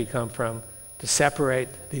energy come from to separate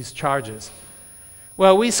these charges?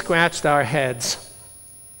 Well, we scratched our heads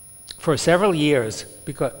for several years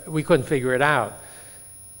because we couldn't figure it out.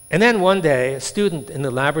 And then one day, a student in the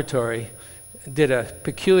laboratory did a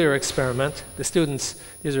peculiar experiment. The students,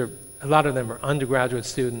 a lot of them are undergraduate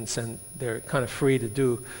students, and they're kind of free to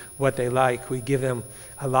do what they like. We give them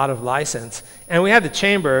a lot of license. And we had the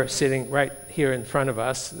chamber sitting right here in front of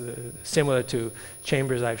us, similar to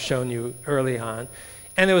chambers I've shown you early on.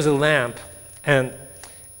 And there was a lamp, and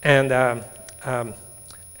the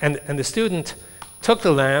student took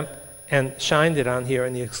the lamp and shined it on here,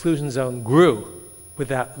 and the exclusion zone grew with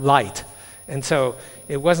that light. And so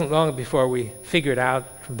it wasn't long before we figured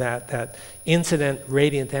out from that incident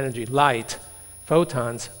radiant energy, light,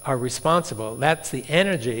 photons, are responsible. That's the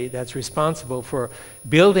energy that's responsible for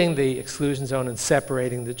building the exclusion zone and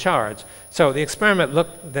separating the charge. So the experiment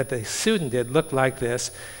that the student did looked like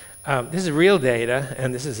this. This is real data,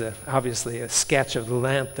 and this is obviously a sketch of the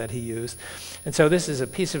lamp that he used. And so this is a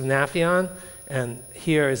piece of naphion, and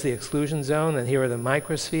here is the exclusion zone, and here are the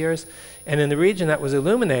microspheres. And in the region that was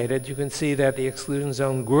illuminated, you can see that the exclusion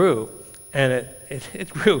zone grew, and it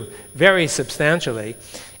grew very substantially.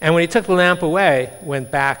 And when he took the lamp away, it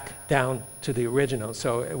went back down to the original,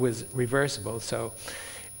 so it was reversible. So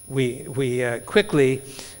we quickly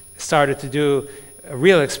started to do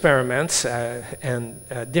real experiments and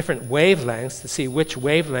different wavelengths to see which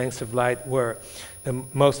wavelengths of light were the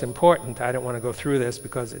most important. I don't want to go through this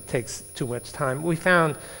because it takes too much time. We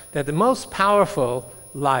found that the most powerful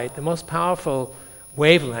light, the most powerful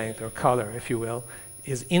wavelength or color, if you will,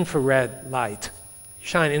 is infrared light. You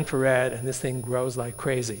shine infrared and this thing grows like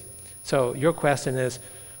crazy. So your question is,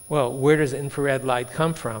 well, where does infrared light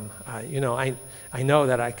come from? I know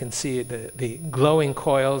that I can see the glowing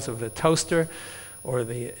coils of the toaster or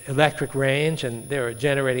the electric range, and they're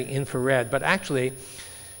generating infrared. But actually,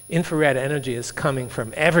 infrared energy is coming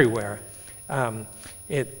from everywhere.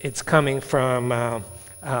 It's coming from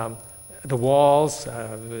the walls,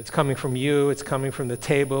 it's coming from you, it's coming from the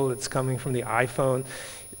table, it's coming from the iPhone.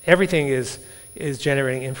 Everything is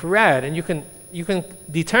generating infrared, and you can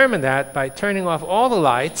determine that by turning off all the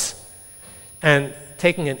lights and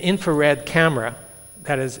taking an infrared camera.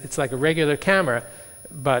 That is, it's like a regular camera,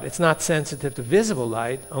 but it's not sensitive to visible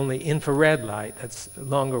light, only infrared light. That's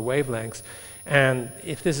longer wavelengths. And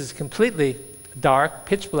if this is completely dark,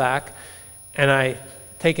 pitch black, and I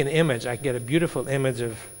take an image, I get a beautiful image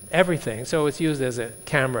of everything. So it's used as a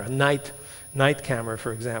camera, a night camera,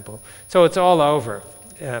 for example. So it's all over.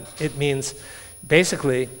 It means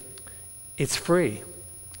basically it's free.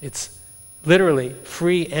 It's literally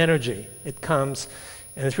free energy. It comes,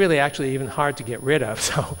 and it's really actually even hard to get rid of.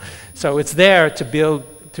 So it's there to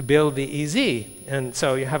build the EZ. And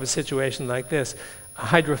so you have a situation like this, a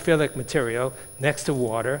hydrophilic material next to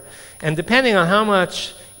water, and depending on how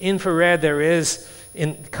much infrared there is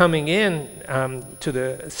coming in to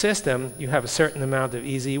the system, you have a certain amount of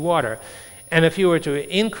EZ water. And if you were to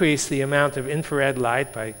increase the amount of infrared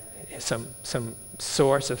light by some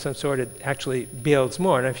source of some sort, it actually builds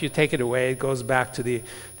more. And if you take it away, it goes back to the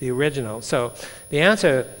original. So the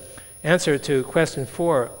answer to question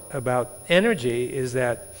 4 about energy is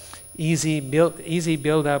that EZ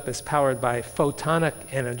buildup is powered by photonic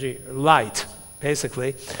energy, light,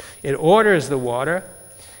 basically. It orders the water,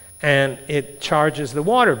 and it charges the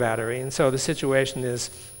water battery. And so the situation is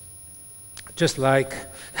just like,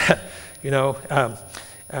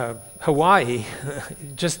 Hawaii.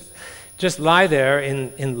 just lie there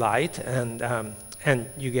in light, and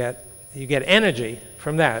you get energy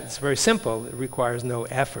from that. It's very simple. It requires no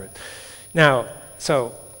effort. Now,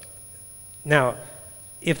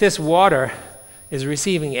 if this water is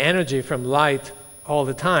receiving energy from light all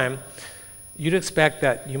the time, you'd expect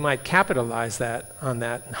that you might capitalize on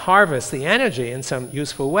that and harvest the energy in some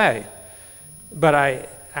useful way. But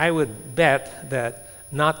I would bet that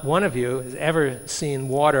not one of you has ever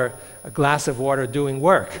seen a glass of water doing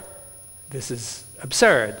work. This is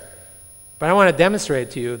absurd. But I want to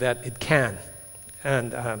demonstrate to you that it can.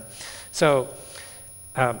 And so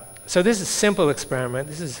this is a simple experiment.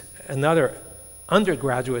 This is another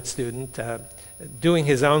undergraduate student doing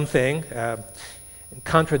his own thing, in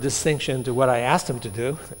contradistinction to what I asked him to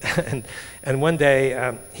do. and one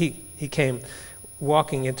day he came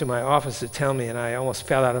walking into my office to tell me, and I almost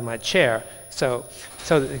fell out of my chair. So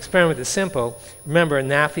the experiment is simple. Remember,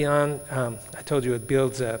 Nafion, I told you it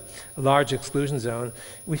builds a large exclusion zone.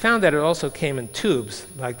 We found that it also came in tubes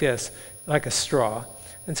like this, like a straw.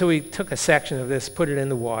 And so we took a section of this, put it in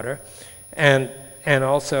the water, and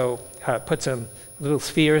also put some little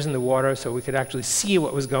spheres in the water so we could actually see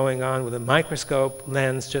what was going on with a microscope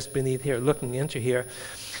lens just beneath here, looking into here.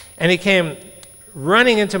 And he came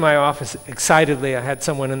running into my office excitedly. I had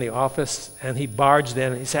someone in the office, and he barged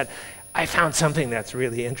in, and he said, "I found something that's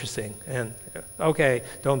really interesting." And okay,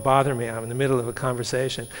 don't bother me, I'm in the middle of a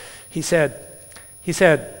conversation. He said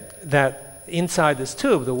that inside this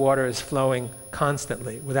tube, the water is flowing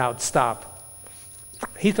constantly, without stop.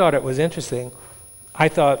 He thought it was interesting. I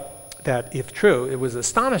thought that, if true, it was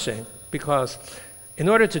astonishing, because in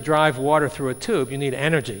order to drive water through a tube, you need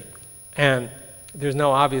energy. And there's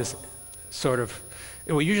no obvious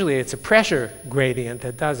usually it's a pressure gradient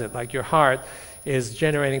that does it, like your heart is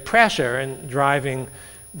generating pressure and driving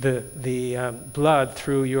the blood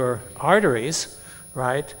through your arteries,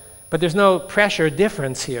 right? But there's no pressure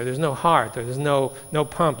difference here. There's no heart, there's no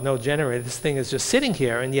pump, no generator. This thing is just sitting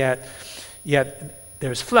here, and yet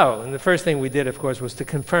there's flow. And the first thing we did, of course, was to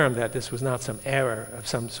confirm that this was not some error of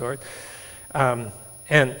some sort. And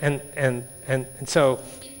so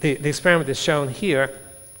the experiment is shown here.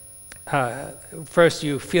 First,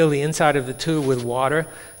 you fill the inside of the tube with water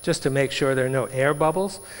just to make sure there are no air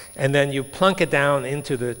bubbles, and then you plunk it down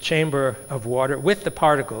into the chamber of water with the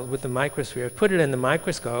particles, with the microsphere. Put it in the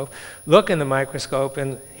microscope, look in the microscope,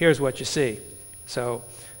 and here's what you see. So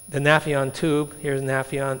the Nafion tube, here's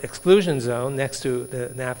Nafion exclusion zone next to the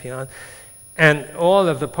Nafion, And all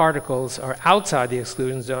of the particles are outside the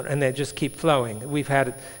exclusion zone, and they just keep flowing. We've had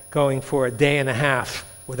it going for a day and a half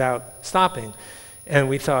without stopping. And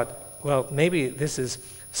we thought, well, maybe this is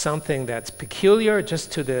something that's peculiar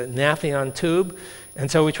just to the Nafion tube.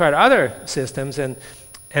 And so we tried other systems,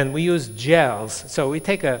 and we used gels. So we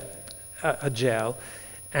take a gel,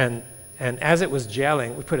 and as it was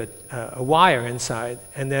gelling, we put a wire inside,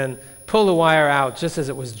 and then pull the wire out just as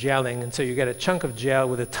it was gelling, and so you get a chunk of gel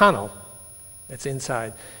with a tunnel that's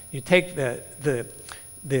inside. You take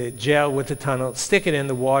the gel with the tunnel, stick it in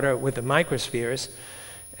the water with the microspheres,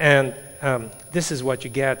 and this is what you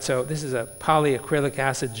get. So this is a polyacrylic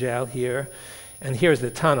acid gel here, and here's the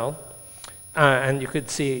tunnel. And you could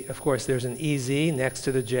see, of course, there's an EZ next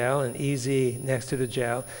to the gel, an EZ next to the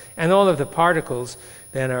gel, and all of the particles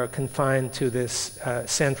then are confined to this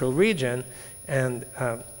central region. And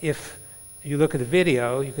if you look at the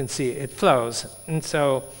video, you can see it flows. And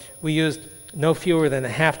so we used no fewer than a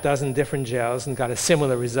half dozen different gels and got a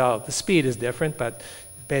similar result. The speed is different, but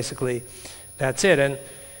basically that's it.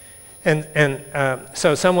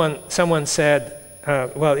 So someone said,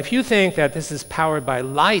 well, if you think that this is powered by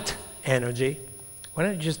light energy, why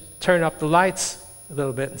don't you just turn up the lights a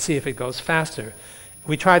little bit and see if it goes faster?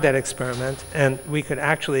 We tried that experiment, and we could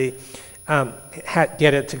actually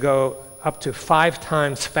get it to go up to 5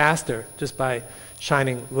 times faster just by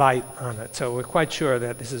shining light on it. So we're quite sure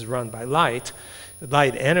that this is run by light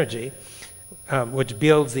energy, which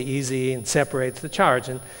builds the EZ and separates the charge.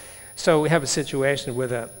 And so we have a situation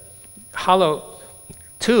with a hollow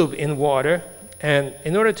tube in water, and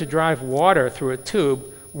in order to drive water through a tube,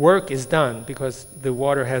 work is done because the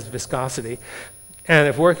water has viscosity. And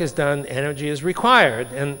if work is done, energy is required.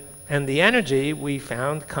 And the energy, we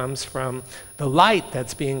found, comes from the light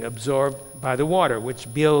that's being absorbed by the water,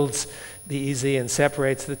 which builds the EZ and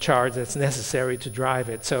separates the charge that's necessary to drive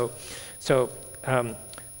it. So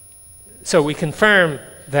we confirm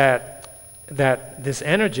that this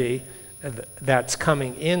energy that's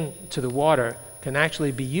coming into the water can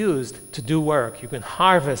actually be used to do work. You can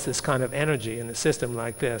harvest this kind of energy in a system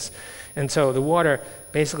like this. And so the water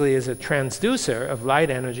basically is a transducer of light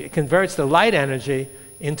energy. It converts the light energy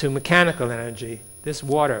into mechanical energy. This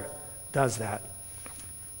water does that.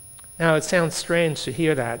 Now, it sounds strange to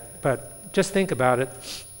hear that, but just think about it.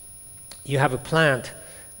 You have a plant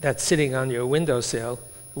that's sitting on your windowsill.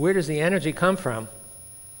 Where does the energy come from?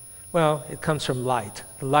 Well, it comes from light.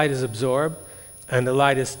 The light is absorbed, and the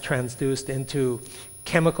light is transduced into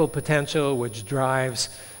chemical potential, which drives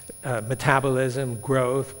metabolism,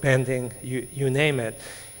 growth, bending, you name it.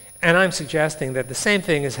 And I'm suggesting that the same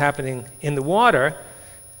thing is happening in the water,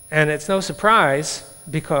 and it's no surprise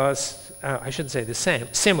because, I shouldn't say the same,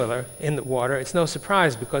 similar in the water. It's no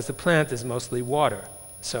surprise because the plant is mostly water.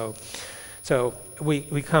 So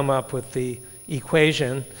we come up with the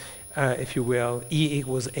equation, if you will, E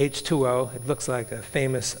equals H2O. It looks like a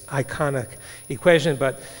famous, iconic equation,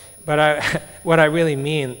 but what I really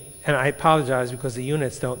mean, and I apologize because the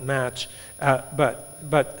units don't match,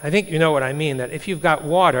 but I think you know what I mean, that if you've got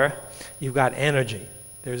water, you've got energy.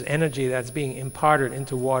 There's energy that's being imparted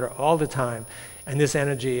into water all the time, and this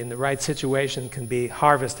energy in the right situation can be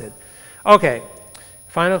harvested. Okay,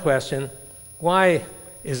 final question. Why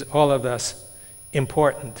is all of this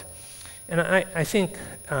important? And I think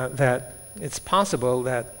that it's possible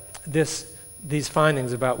that these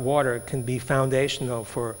findings about water can be foundational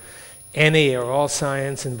for any or all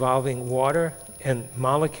science involving water and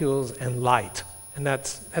molecules and light. And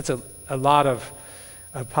that's a lot of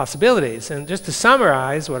possibilities. And just to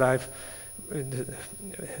summarize what I've,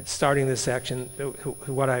 starting this section,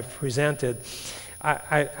 what I've presented,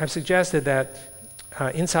 I've suggested that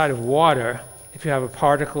inside of water, if you have a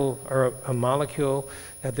particle or a molecule,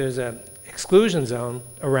 that there's an exclusion zone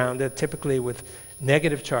around it, typically with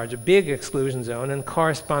negative charge, a big exclusion zone, and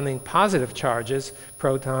corresponding positive charges,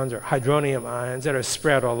 protons or hydronium ions, that are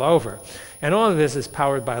spread all over. And all of this is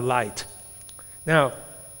powered by light. Now,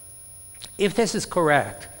 if this is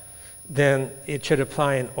correct, then it should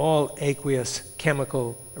apply in all aqueous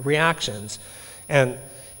chemical reactions. And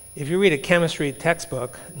if you read a chemistry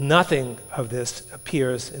textbook, nothing of this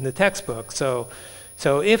appears in the textbook. So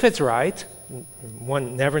if it's right,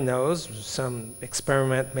 one never knows. Some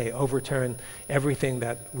experiment may overturn everything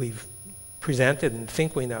that we've presented and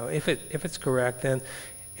think we know. If it's correct, then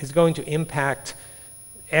it's going to impact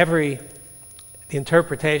the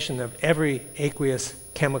interpretation of every aqueous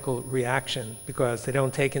chemical reaction because they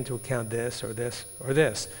don't take into account this or this or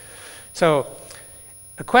this. So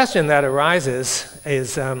a question that arises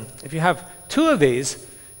is if you have 2 of these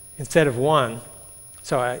instead of 1,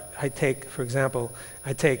 so I take, for example,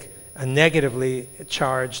 I take a negatively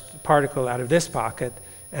charged particle out of this pocket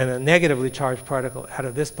and a negatively charged particle out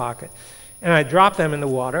of this pocket. And I drop them in the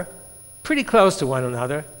water pretty close to one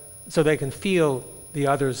another so they can feel the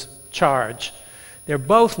other's charge. They're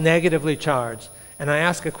both negatively charged. And I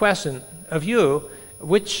ask a question of you,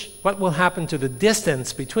 what will happen to the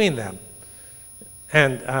distance between them?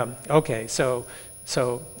 And okay, so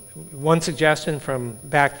one suggestion from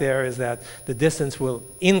back there is that the distance will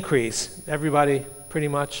increase. Everybody pretty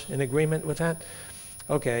much in agreement with that?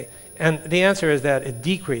 Okay, and the answer is that it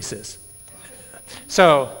decreases.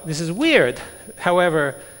 So this is weird.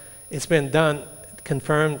 However, it's been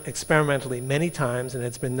confirmed experimentally many times, and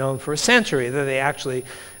it's been known for a century that they actually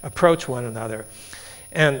approach one another.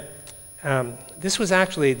 And this was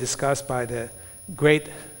actually discussed by the great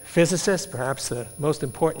physicist, perhaps the most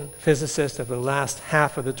important physicist of the last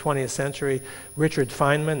half of the 20th century, Richard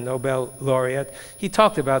Feynman, Nobel laureate. He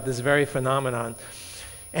talked about this very phenomenon,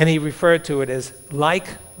 and he referred to it as like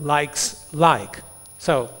likes like.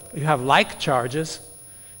 So you have like charges,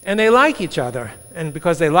 and they like each other. And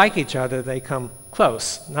because they like each other, they come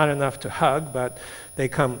close. Not enough to hug, but they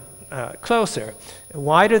come closer.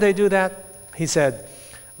 Why do they do that? He said,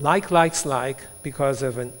 like likes like because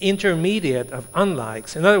of an intermediate of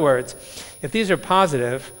unlikes. In other words, if these are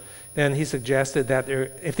positive, then he suggested that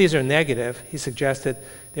if these are negative, he suggested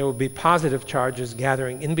there will be positive charges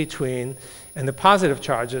gathering in between, and the positive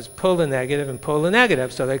charges pull the negative and pull the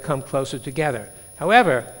negative, so they come closer together.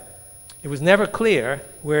 However, it was never clear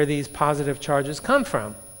where these positive charges come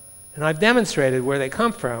from. And I've demonstrated where they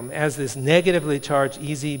come from. As this negatively charged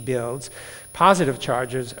EZ builds, positive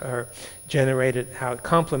charges are generated out.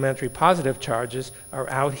 Complementary positive charges are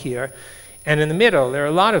out here. And in the middle, there are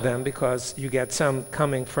a lot of them because you get some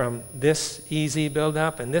coming from this EZ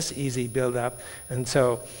buildup and this EZ buildup. And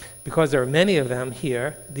so because there are many of them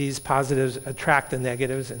here, these positives attract the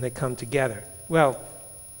negatives and they come together. Well,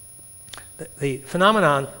 the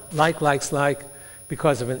phenomenon like likes like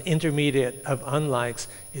because of an intermediate of unlikes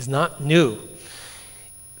is not new.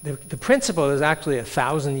 The principle is actually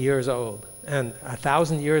 1,000 years old. And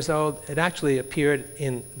 1,000 years old, it actually appeared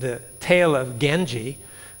in the Tale of Genji,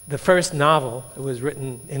 the first novel. It was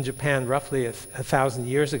written in Japan roughly 1,000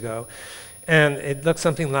 years ago. And it looks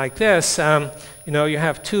something like this. You know, you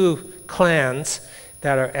have two clans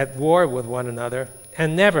that are at war with one another,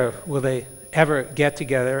 and never will they ever get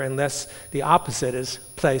together unless the opposite is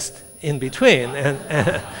placed in between.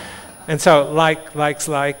 And so likes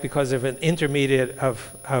like because of an intermediate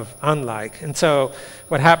of unlike. And so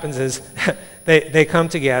what happens is they come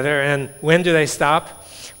together, and when do they stop?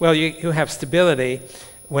 Well, you have stability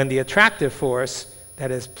when the attractive force, that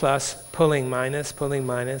is plus pulling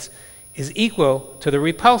minus, is equal to the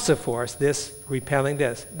repulsive force, this repelling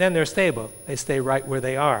this. Then they're stable. They stay right where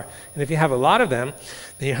they are. And if you have a lot of them,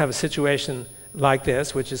 then you have a situation like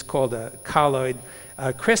this, which is called a colloid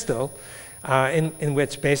crystal, in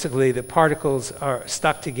which basically the particles are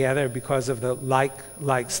stuck together because of the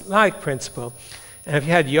like principle. And if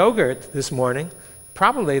you had yogurt this morning,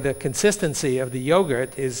 probably the consistency of the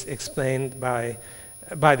yogurt is explained by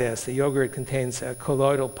this. The yogurt contains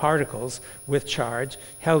colloidal particles with charge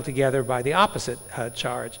held together by the opposite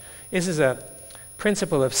charge. This is a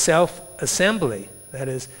principle of self-assembly. That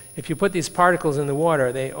is, if you put these particles in the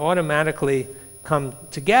water, they automatically come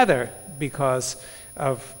together because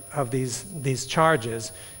of these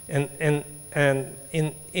charges. And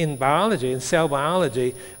in biology, in cell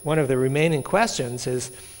biology, one of the remaining questions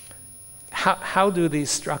is how do these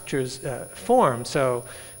structures form? So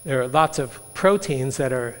there are lots of proteins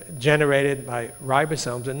that are generated by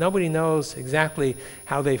ribosomes, and nobody knows exactly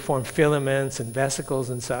how they form filaments and vesicles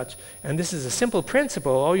and such. And this is a simple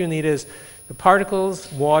principle. All you need is the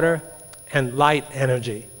particles, water, and light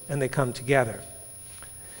energy, and they come together.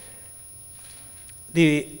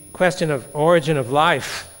 The question of origin of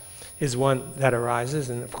life is one that arises,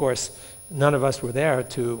 and of course, none of us were there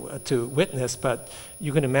to witness, but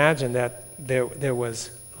you can imagine that there was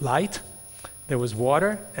light, there was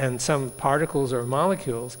water, and some particles or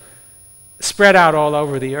molecules spread out all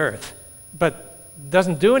over the earth, but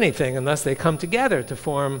doesn't do anything unless they come together to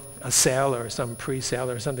form a cell or some pre-cell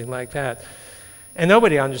or something like that. And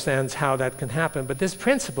nobody understands how that can happen, but this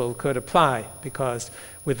principle could apply because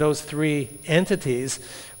with those three entities,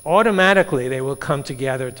 automatically they will come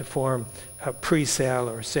together to form a pre-cell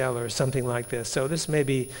or cell or something like this. So this may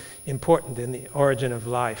be important in the origin of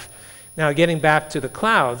life. Now, getting back to the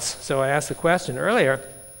clouds, so I asked the question earlier,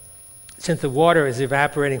 since the water is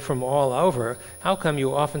evaporating from all over, how come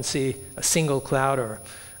you often see a single cloud or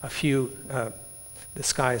a few, the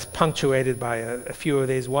sky is punctuated by a few of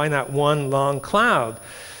these? Why not one long cloud?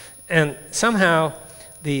 And somehow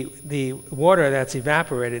the water that's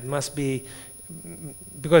evaporated must be,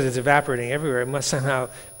 because it's evaporating everywhere, it must somehow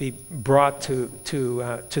be brought to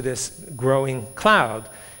this growing cloud.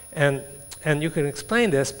 And you can explain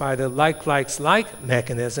this by the like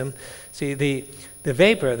mechanism. See, the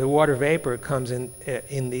vapor, the water vapor, comes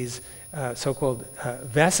in these so-called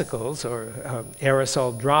vesicles or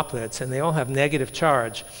aerosol droplets, and they all have negative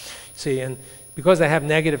charge. See, and because they have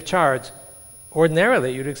negative charge,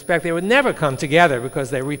 ordinarily you'd expect they would never come together because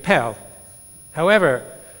they repel. However,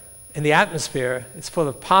 in the atmosphere, it's full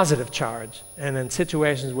of positive charge, and in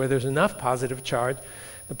situations where there's enough positive charge,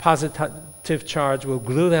 the positive charge will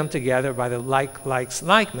glue them together by the like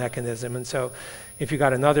mechanism. And so if you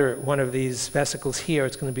got another one of these vesicles here,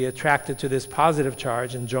 it's going to be attracted to this positive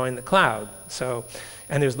charge and join the cloud. So,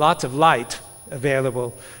 and there's lots of light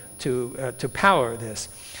available to power this.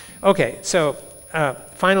 Okay, so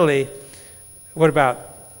finally, what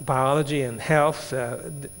about biology and health?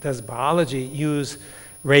 Does biology use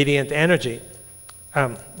radiant energy?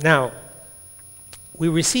 Now, we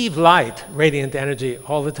receive light, radiant energy,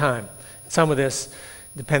 all the time. Some of this,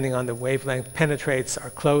 depending on the wavelength, penetrates our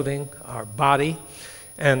clothing, our body.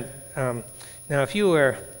 And now, if you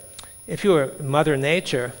were Mother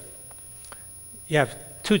Nature, you have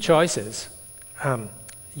two choices.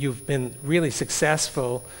 You've been really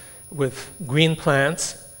successful with green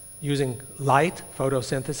plants using light,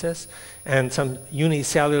 photosynthesis, and some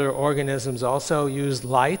unicellular organisms also use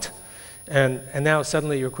light. And now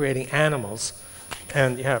suddenly you're creating animals.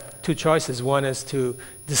 And you have two choices. One is to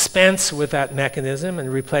dispense with that mechanism and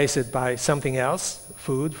replace it by something else,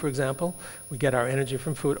 food, for example. We get our energy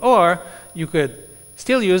from food. Or you could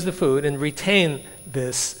still use the food and retain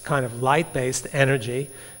this kind of light-based energy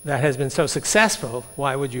that has been so successful.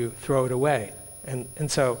 Why would you throw it away? And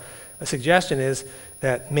so a suggestion is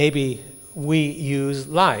that maybe we use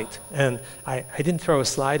light. And I didn't throw a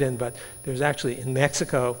slide in, but there's actually in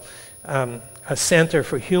Mexico a center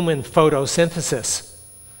for human photosynthesis.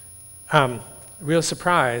 Real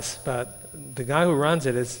surprise, but the guy who runs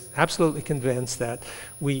it is absolutely convinced that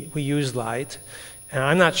we use light. And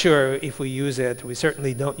I'm not sure if we use it. We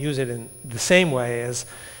certainly don't use it in the same way as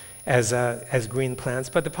green plants,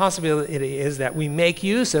 but the possibility is that we make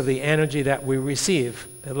use of the energy that we receive,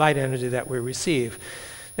 the light energy that we receive.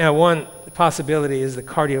 Now, one possibility is the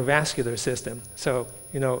cardiovascular system. So,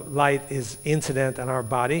 light is incident on our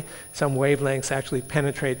body. Some wavelengths actually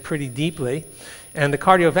penetrate pretty deeply. And the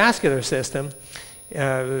cardiovascular system,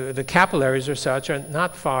 the capillaries or such, are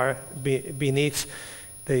not far beneath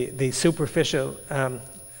the superficial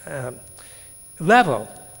level.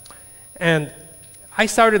 And I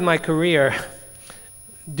started my career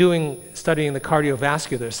studying the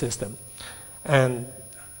cardiovascular system and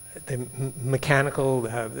the mechanical,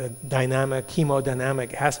 dynamic,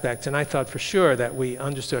 hemodynamic aspects, and I thought for sure that we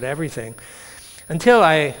understood everything until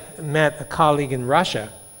I met a colleague in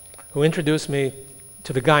Russia who introduced me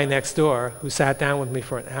to the guy next door who sat down with me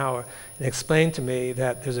for an hour and explained to me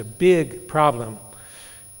that there's a big problem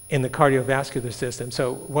in the cardiovascular system.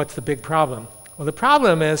 So what's the big problem? Well, the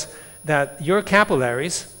problem is that your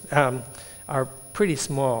capillaries are pretty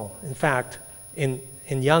small. In fact, in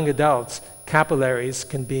young adults, capillaries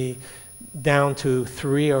can be down to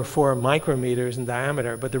 3 or 4 micrometers in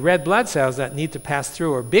diameter, but the red blood cells that need to pass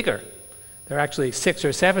through are bigger. They're actually 6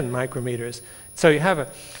 or 7 micrometers. So you have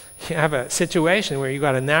a situation where you've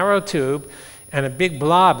got a narrow tube and a big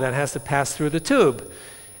blob that has to pass through the tube.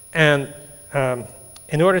 And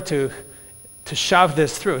in order to shove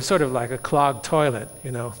this through, sort of like a clogged toilet,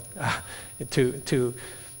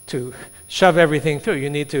 to shove everything through, you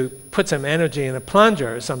need to put some energy in a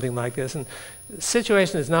plunger or something like this. And the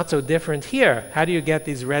situation is not so different here. How do you get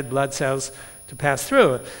these red blood cells to pass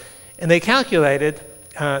through? And they calculated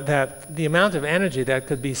that the amount of energy that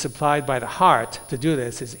could be supplied by the heart to do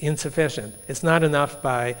this is insufficient. It's not enough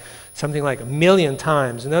by something like 1,000,000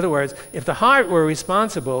 times. In other words, if the heart were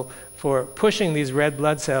responsible for pushing these red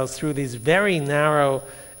blood cells through these very narrow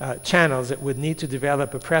channels, it would need to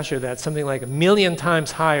develop a pressure that's something like 1,000,000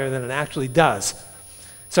 times higher than it actually does.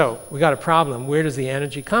 So we got a problem. Where does the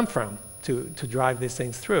energy come from to drive these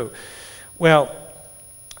things through? Well,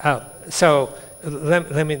 so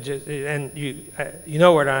let me just, and you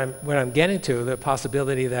know what I'm getting to, the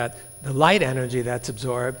possibility that the light energy that's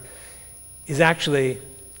absorbed is actually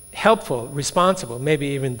helpful, responsible, maybe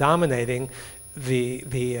even dominating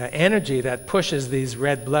the energy that pushes these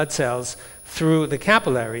red blood cells through the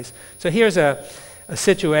capillaries. So here's a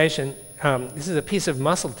situation. This is a piece of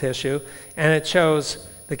muscle tissue, and it shows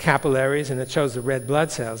the capillaries and it shows the red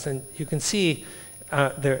blood cells. And you can see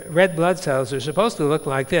the red blood cells are supposed to look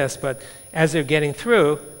like this, but as they're getting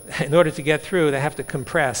through, in order to get through, they have to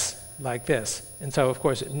compress like this. And so, of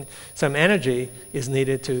course, some energy is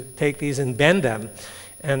needed to take these and bend them.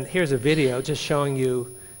 And here's a video just showing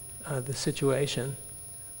you the situation.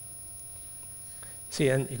 See,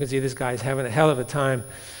 and you can see this guy's having a hell of a time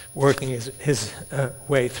working his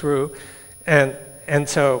way through. And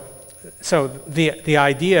so the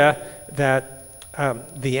idea that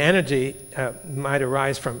the energy might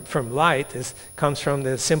arise from light comes from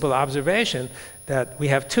the simple observation that we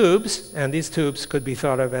have tubes, and these tubes could be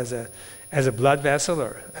thought of as a blood vessel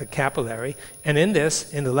or a capillary. And in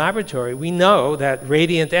the laboratory, we know that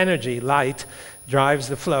radiant energy, light, drives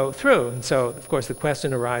the flow through. And so, of course, the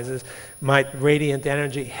question arises, might radiant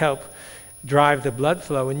energy help drive the blood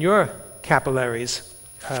flow in your capillaries?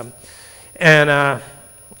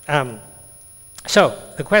 So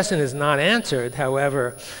the question is not answered.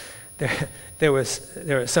 However, there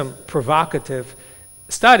are some provocative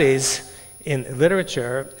studies in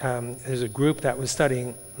literature. There's a group that was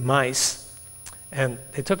studying mice, and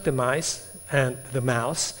they took the mice and the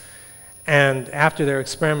mouse, and after their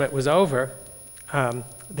experiment was over,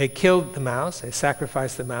 they killed the mouse, they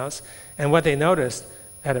sacrificed the mouse, and what they noticed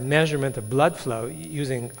at a measurement of blood flow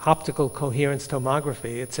using optical coherence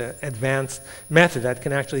tomography, it's an advanced method that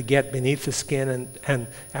can actually get beneath the skin and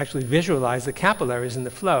actually visualize the capillaries in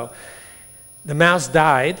the flow. The mouse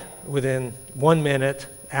died within 1 minute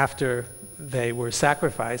after they were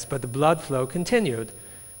sacrificed, but the blood flow continued.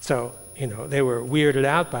 So, they were weirded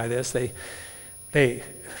out by this. They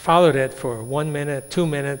followed it for 1 minute, 2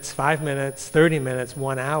 minutes, 5 minutes, 30 minutes,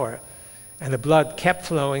 1 hour, and the blood kept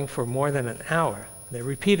flowing for more than an hour. They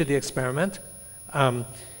repeated the experiment, and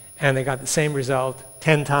they got the same result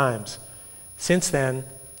 10 times. Since then,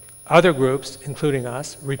 other groups, including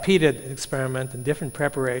us, repeated the experiment in different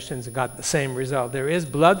preparations and got the same result. There is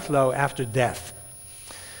blood flow after death.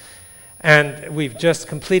 And we've just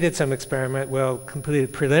completed some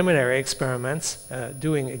completed preliminary experiments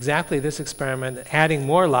doing exactly this experiment, adding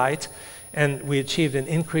more light, and we achieved an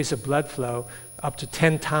increase of blood flow up to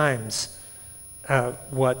 10 times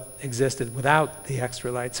what existed without the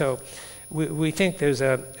extra light. So we think there's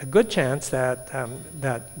a good chance that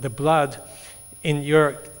the blood in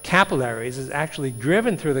your capillaries is actually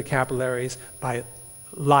driven through the capillaries by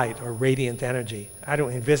light or radiant energy. I don't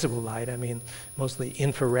mean visible light, I mean mostly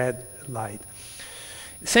infrared light.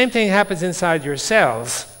 The same thing happens inside your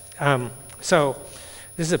cells. So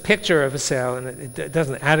this is a picture of a cell, and it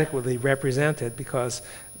doesn't adequately represent it because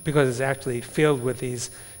it's actually filled with these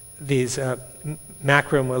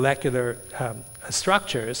macromolecular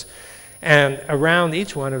structures, and around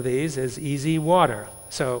each one of these is easy water.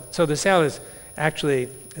 So the cell is actually,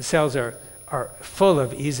 the cells are full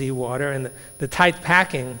of easy water, and the tight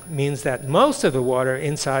packing means that most of the water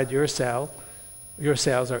inside your cells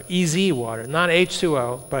are EZ water, not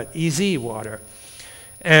H2O, but EZ water.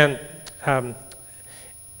 And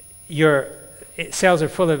your cells are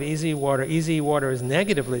full of EZ water. EZ water is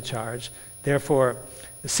negatively charged, therefore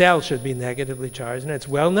the cell should be negatively charged, and it's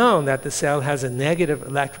well known that the cell has a negative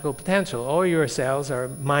electrical potential. All your cells are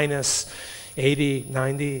minus 80,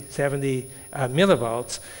 90, 70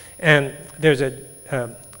 millivolts, and there's a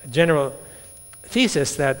general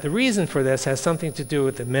thesis that the reason for this has something to do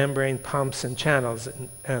with the membrane pumps and channels,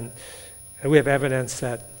 and we have evidence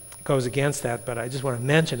that goes against that, but I just want to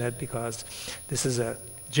mention it because this is a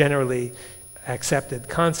generally accepted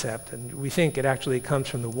concept, and we think it actually comes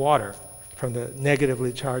from the water, from the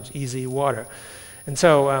negatively charged EZ water. And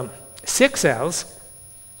so sick cells,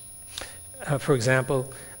 for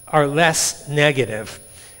example, are less negative.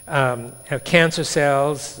 Cancer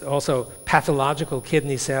cells, also pathological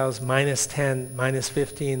kidney cells, minus 10, minus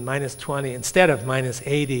 15, minus 20, instead of minus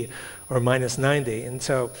 80 or minus 90. And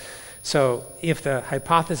so if the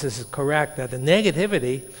hypothesis is correct that the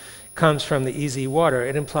negativity comes from the EZ water,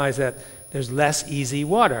 it implies that there's less EZ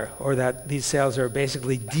water, or that these cells are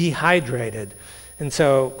basically dehydrated. And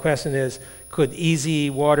so the question is, could EZ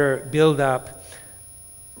water buildup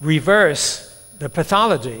reverse the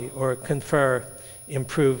pathology or confer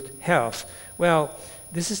improved health? Well,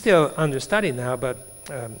 this is still under study now, but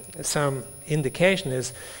some indication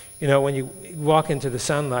is, when you walk into the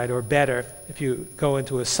sunlight, or better, if you go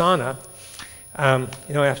into a sauna,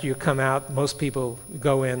 after you come out, most people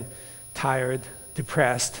go in tired,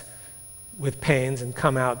 depressed, with pains, and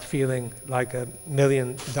come out feeling like $1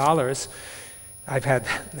 million. I've had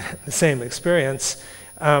the same experience.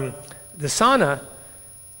 The sauna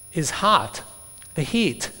is hot. The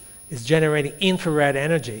heat is generating infrared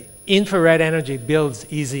energy. Infrared energy builds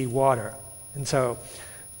EZ water. And so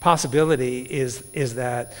possibility is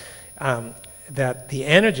that that the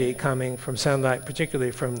energy coming from sunlight,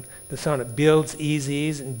 particularly from the sun, it builds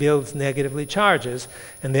EZs and builds negatively charges,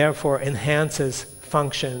 and therefore enhances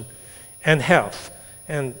function and health.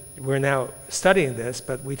 And we're now studying this,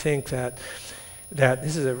 but we think that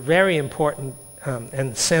this is a very important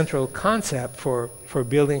and central concept for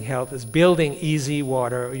building health, is building EZ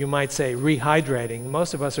water, or you might say rehydrating.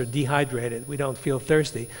 Most of us are dehydrated. We don't feel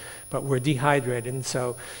thirsty, but we're dehydrated, and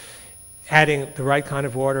so adding the right kind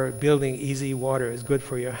of water, building EZ water is good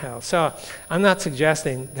for your health. So I'm not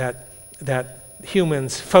suggesting that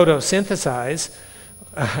humans photosynthesize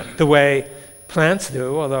the way plants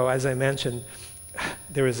do, although, as I mentioned,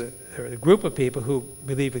 there are a group of people who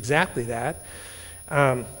believe exactly that,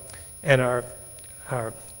 and are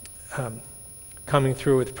coming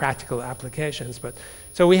through with practical applications. But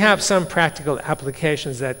so we have some practical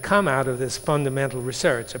applications that come out of this fundamental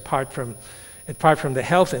research, apart from the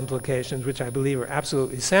health implications, which I believe are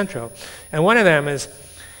absolutely central. And one of them is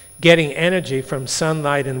getting energy from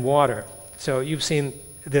sunlight and water. So you've seen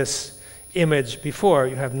this image before.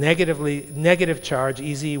 You have negative charge,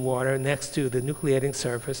 EZ water, next to the nucleating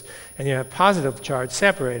surface, and you have positive charge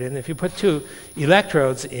separated. And if you put two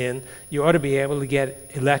electrodes in, you ought to be able to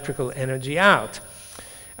get electrical energy out.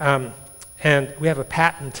 And we have a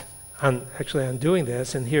patent on doing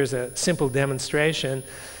this, and here's a simple demonstration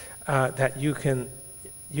that you can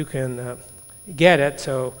get it.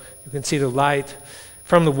 So you can see the light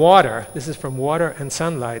from the water. This is from water and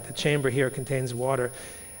sunlight. The chamber here contains water.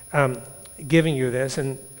 Giving you this,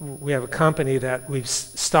 and we have a company that we've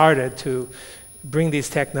started to bring these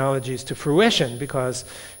technologies to fruition, because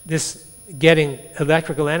this getting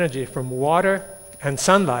electrical energy from water and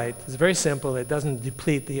sunlight is very simple. It doesn't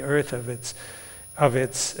deplete the earth of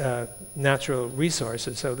its natural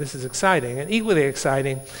resources. So this is exciting. And equally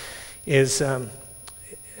exciting is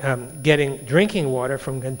getting drinking water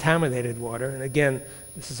from contaminated water. And again,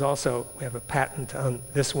 this is also, we have a patent on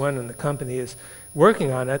this one, and the company is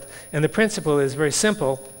working on it. And the principle is very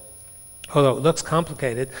simple, although it looks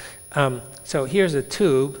complicated. So here's a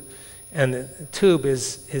tube, and the tube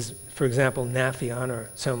is for example, Nathion or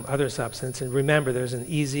some other substance. And remember, there's an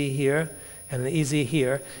EZ here and an EZ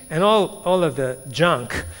here. And all of the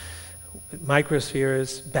junk,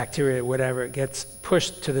 microspheres, bacteria, whatever, gets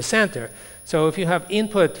pushed to the center. So if you have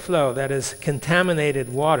input flow, that is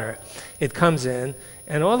contaminated water, it comes in,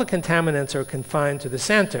 and all the contaminants are confined to the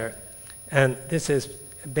center. And this is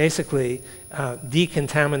basically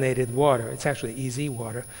decontaminated water. It's actually EZ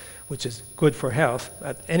water, which is good for health.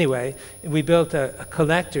 But anyway, we built a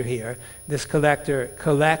collector here. This collector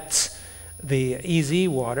collects the EZ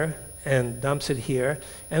water and dumps it here,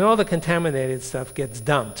 and all the contaminated stuff gets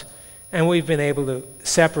dumped. And we've been able to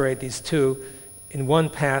separate these two in one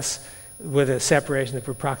pass with a separation of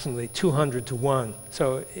approximately 200 to 1.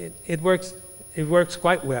 So it works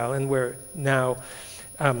quite well, and we're now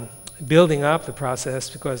building up the process,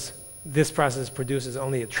 because this process produces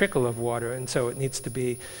only a trickle of water, and so it needs to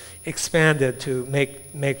be expanded to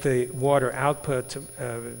make the water output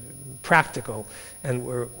practical, and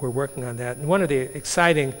we're working on that. And one of the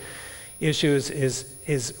exciting issues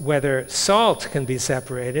is whether salt can be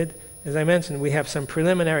separated. As I mentioned, we have some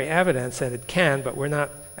preliminary evidence that it can, but we're not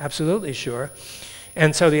absolutely sure.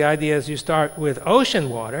 And so the idea is you start with ocean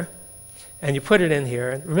water, and you put it in here.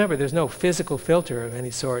 And remember, there's no physical filter of any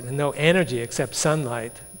sort, and no energy except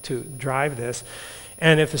sunlight to drive this.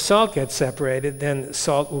 And if the salt gets separated, then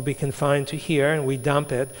salt will be confined to here, and we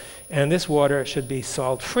dump it, and this water should be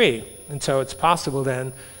salt-free. And so it's possible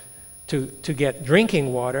then to get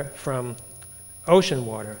drinking water from ocean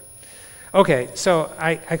water. Okay, so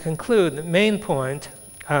I conclude the main point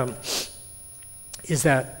is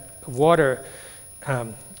that water,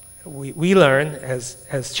 we learn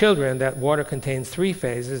as children that water contains three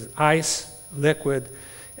phases: ice, liquid,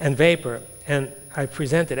 and vapor. And I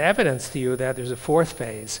presented evidence to you that there's a fourth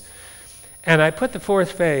phase. And I put the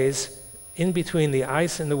fourth phase in between the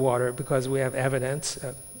ice and the water because we have evidence,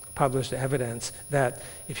 published evidence, that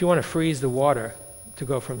if you want to freeze the water to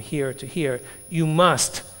go from here to here, you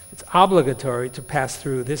must, it's obligatory to pass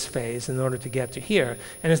through this phase in order to get to here.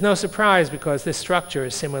 And it's no surprise because this structure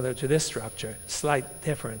is similar to this structure, slight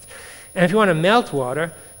difference. And if you want to melt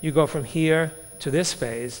water, you go from here to this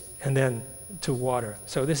phase and then to water.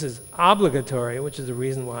 So this is obligatory, which is the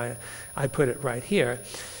reason why I put it right here.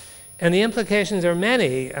 And the implications are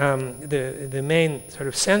many. The main sort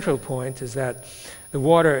of central point is that the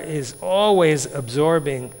water is always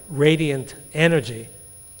absorbing radiant energy,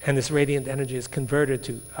 and this radiant energy is converted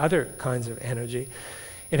to other kinds of energy.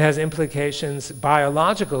 It has implications,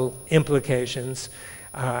 biological implications.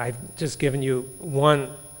 I've just given you one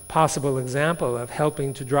possible example of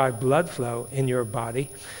helping to drive blood flow in your body.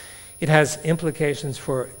 It has implications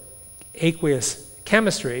for aqueous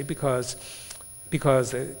chemistry because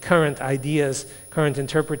current ideas, current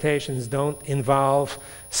interpretations don't involve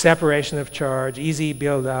separation of charge, easy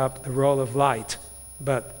build-up, the role of light.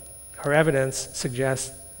 But our evidence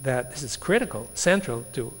suggests that this is critical, central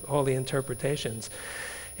to all the interpretations.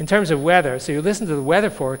 In terms of weather, so you listen to the weather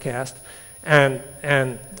forecast, and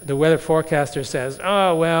the weather forecaster says,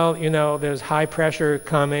 oh, well, you know, there's high pressure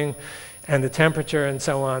coming, and the temperature and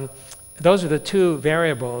so on. Those are the two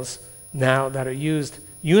variables now that are used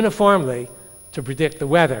uniformly to predict the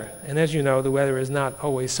weather. And as you know, the weather is not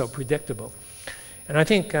always so predictable. And I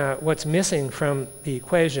think what's missing from the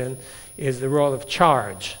equation is the role of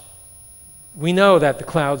charge. We know that the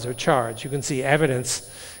clouds are charged. You can see evidence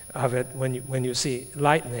of it when you see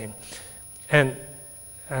lightning. And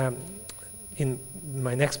in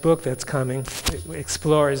my next book that's coming, it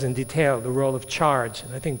explores in detail the role of charge.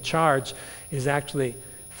 And I think charge is actually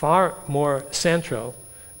far more central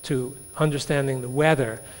to understanding the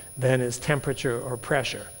weather than is temperature or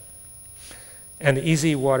pressure. And the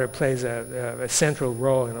easy water plays a central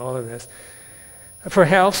role in all of this. For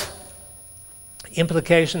health,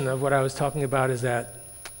 implication of what I was talking about is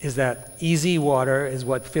that easy water is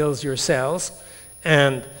what fills your cells,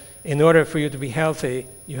 and in order for you to be healthy,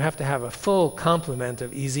 you have to have a full complement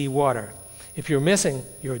of easy water. If you're missing,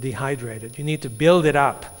 you're dehydrated. You need to build it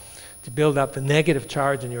up, to build up the negative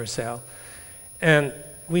charge in your cell. And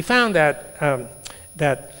we found that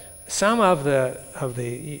that some of the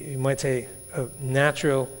you might say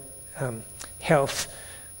natural health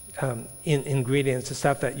ingredients, the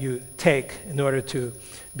stuff that you take in order to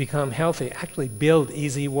become healthy, actually build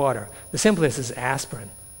easy water. The simplest is aspirin.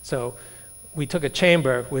 So we took a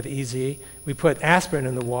chamber with EZ, we put aspirin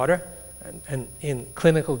in the water, and in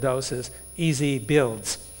clinical doses, EZ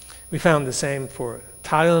builds. We found the same for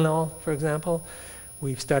Tylenol, for example.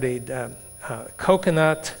 We've studied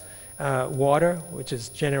coconut water, which is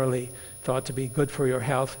generally thought to be good for your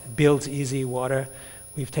health. It builds easy water.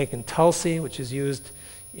 We've taken Tulsi, which is used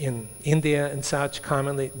in India and such,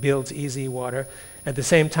 commonly builds easy water. At the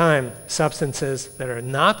same time, substances that are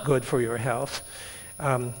not good for your health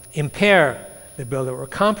impair the buildup or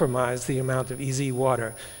compromise the amount of easy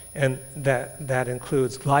water. And that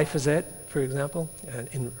includes glyphosate, for example,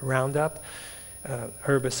 in Roundup,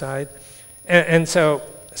 herbicide. And so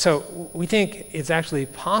we think it's actually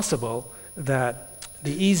possible that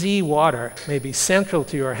the easy water may be central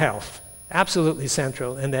to your health, absolutely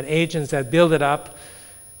central, and that agents that build it up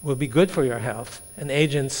will be good for your health, and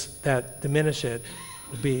agents that diminish it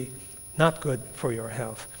will be not good for your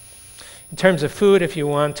health. In terms of food, if you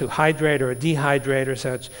want to hydrate or dehydrate or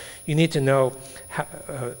such, you need to know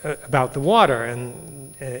about the water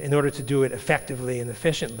and in order to do it effectively and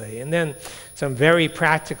efficiently. And then some very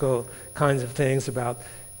practical kinds of things about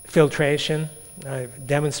filtration. I've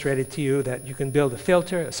demonstrated to you that you can build a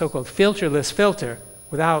filter, a so-called filterless filter,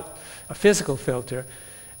 without a physical filter,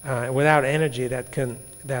 without energy that can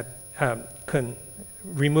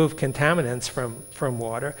remove contaminants from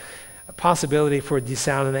water. A possibility for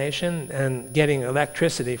desalination and getting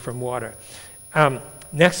electricity from water.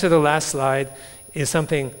 Next to the last slide is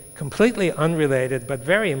something completely unrelated but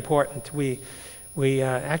very important. We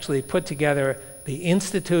actually put together the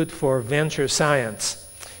Institute for Venture Science.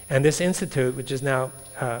 And this institute, which is now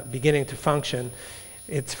beginning to function,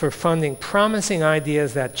 it's for funding promising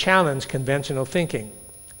ideas that challenge conventional thinking.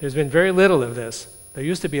 There's been very little of this. There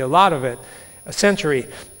used to be a lot of it a century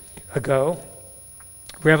ago.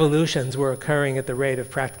 Revolutions were occurring at the rate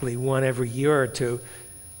of practically one every year or two.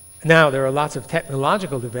 Now there are lots of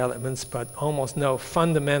technological developments, but almost no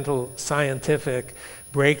fundamental scientific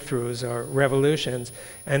breakthroughs or revolutions.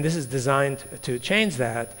 And this is designed to change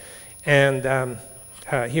that. And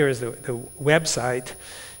here is the website,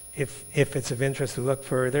 if it's of interest to look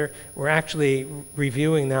further. We're actually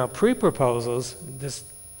reviewing now pre-proposals, just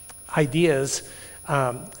ideas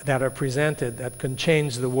that are presented that can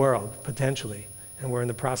change the world, potentially. And we're in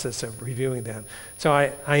the process of reviewing them. So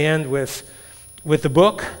I end with the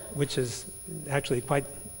book, which is actually quite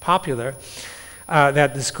popular,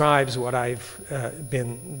 that describes what I've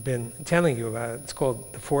been telling you about. It's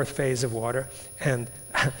called The Fourth Phase of Water. And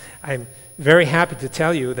I'm very happy to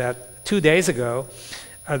tell you that 2 days ago,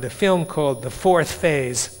 the film called The Fourth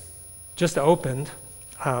Phase just opened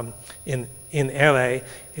in LA.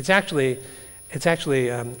 It's actually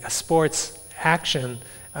a sports action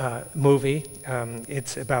movie.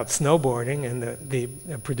 It's about snowboarding, and the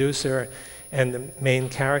producer and the main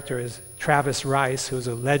character is Travis Rice, who's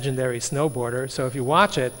a legendary snowboarder. So if you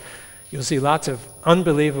watch it, you'll see lots of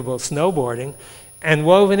unbelievable snowboarding. And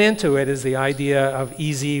woven into it is the idea of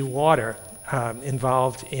easy water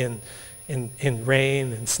involved in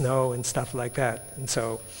rain and snow and stuff like that. And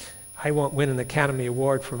so I won't win an Academy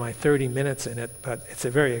Award for my 30 minutes in it, but it's a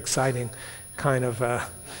very exciting kind of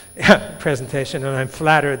presentation, and I'm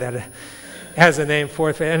flattered that it has a name for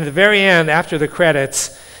it. And at the very end, after the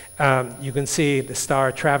credits, you can see the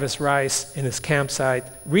star Travis Rice in his campsite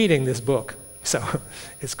reading this book. So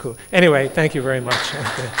it's cool. Anyway, thank you very much.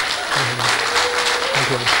 Thank you.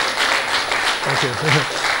 Thank you.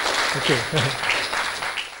 Thank you.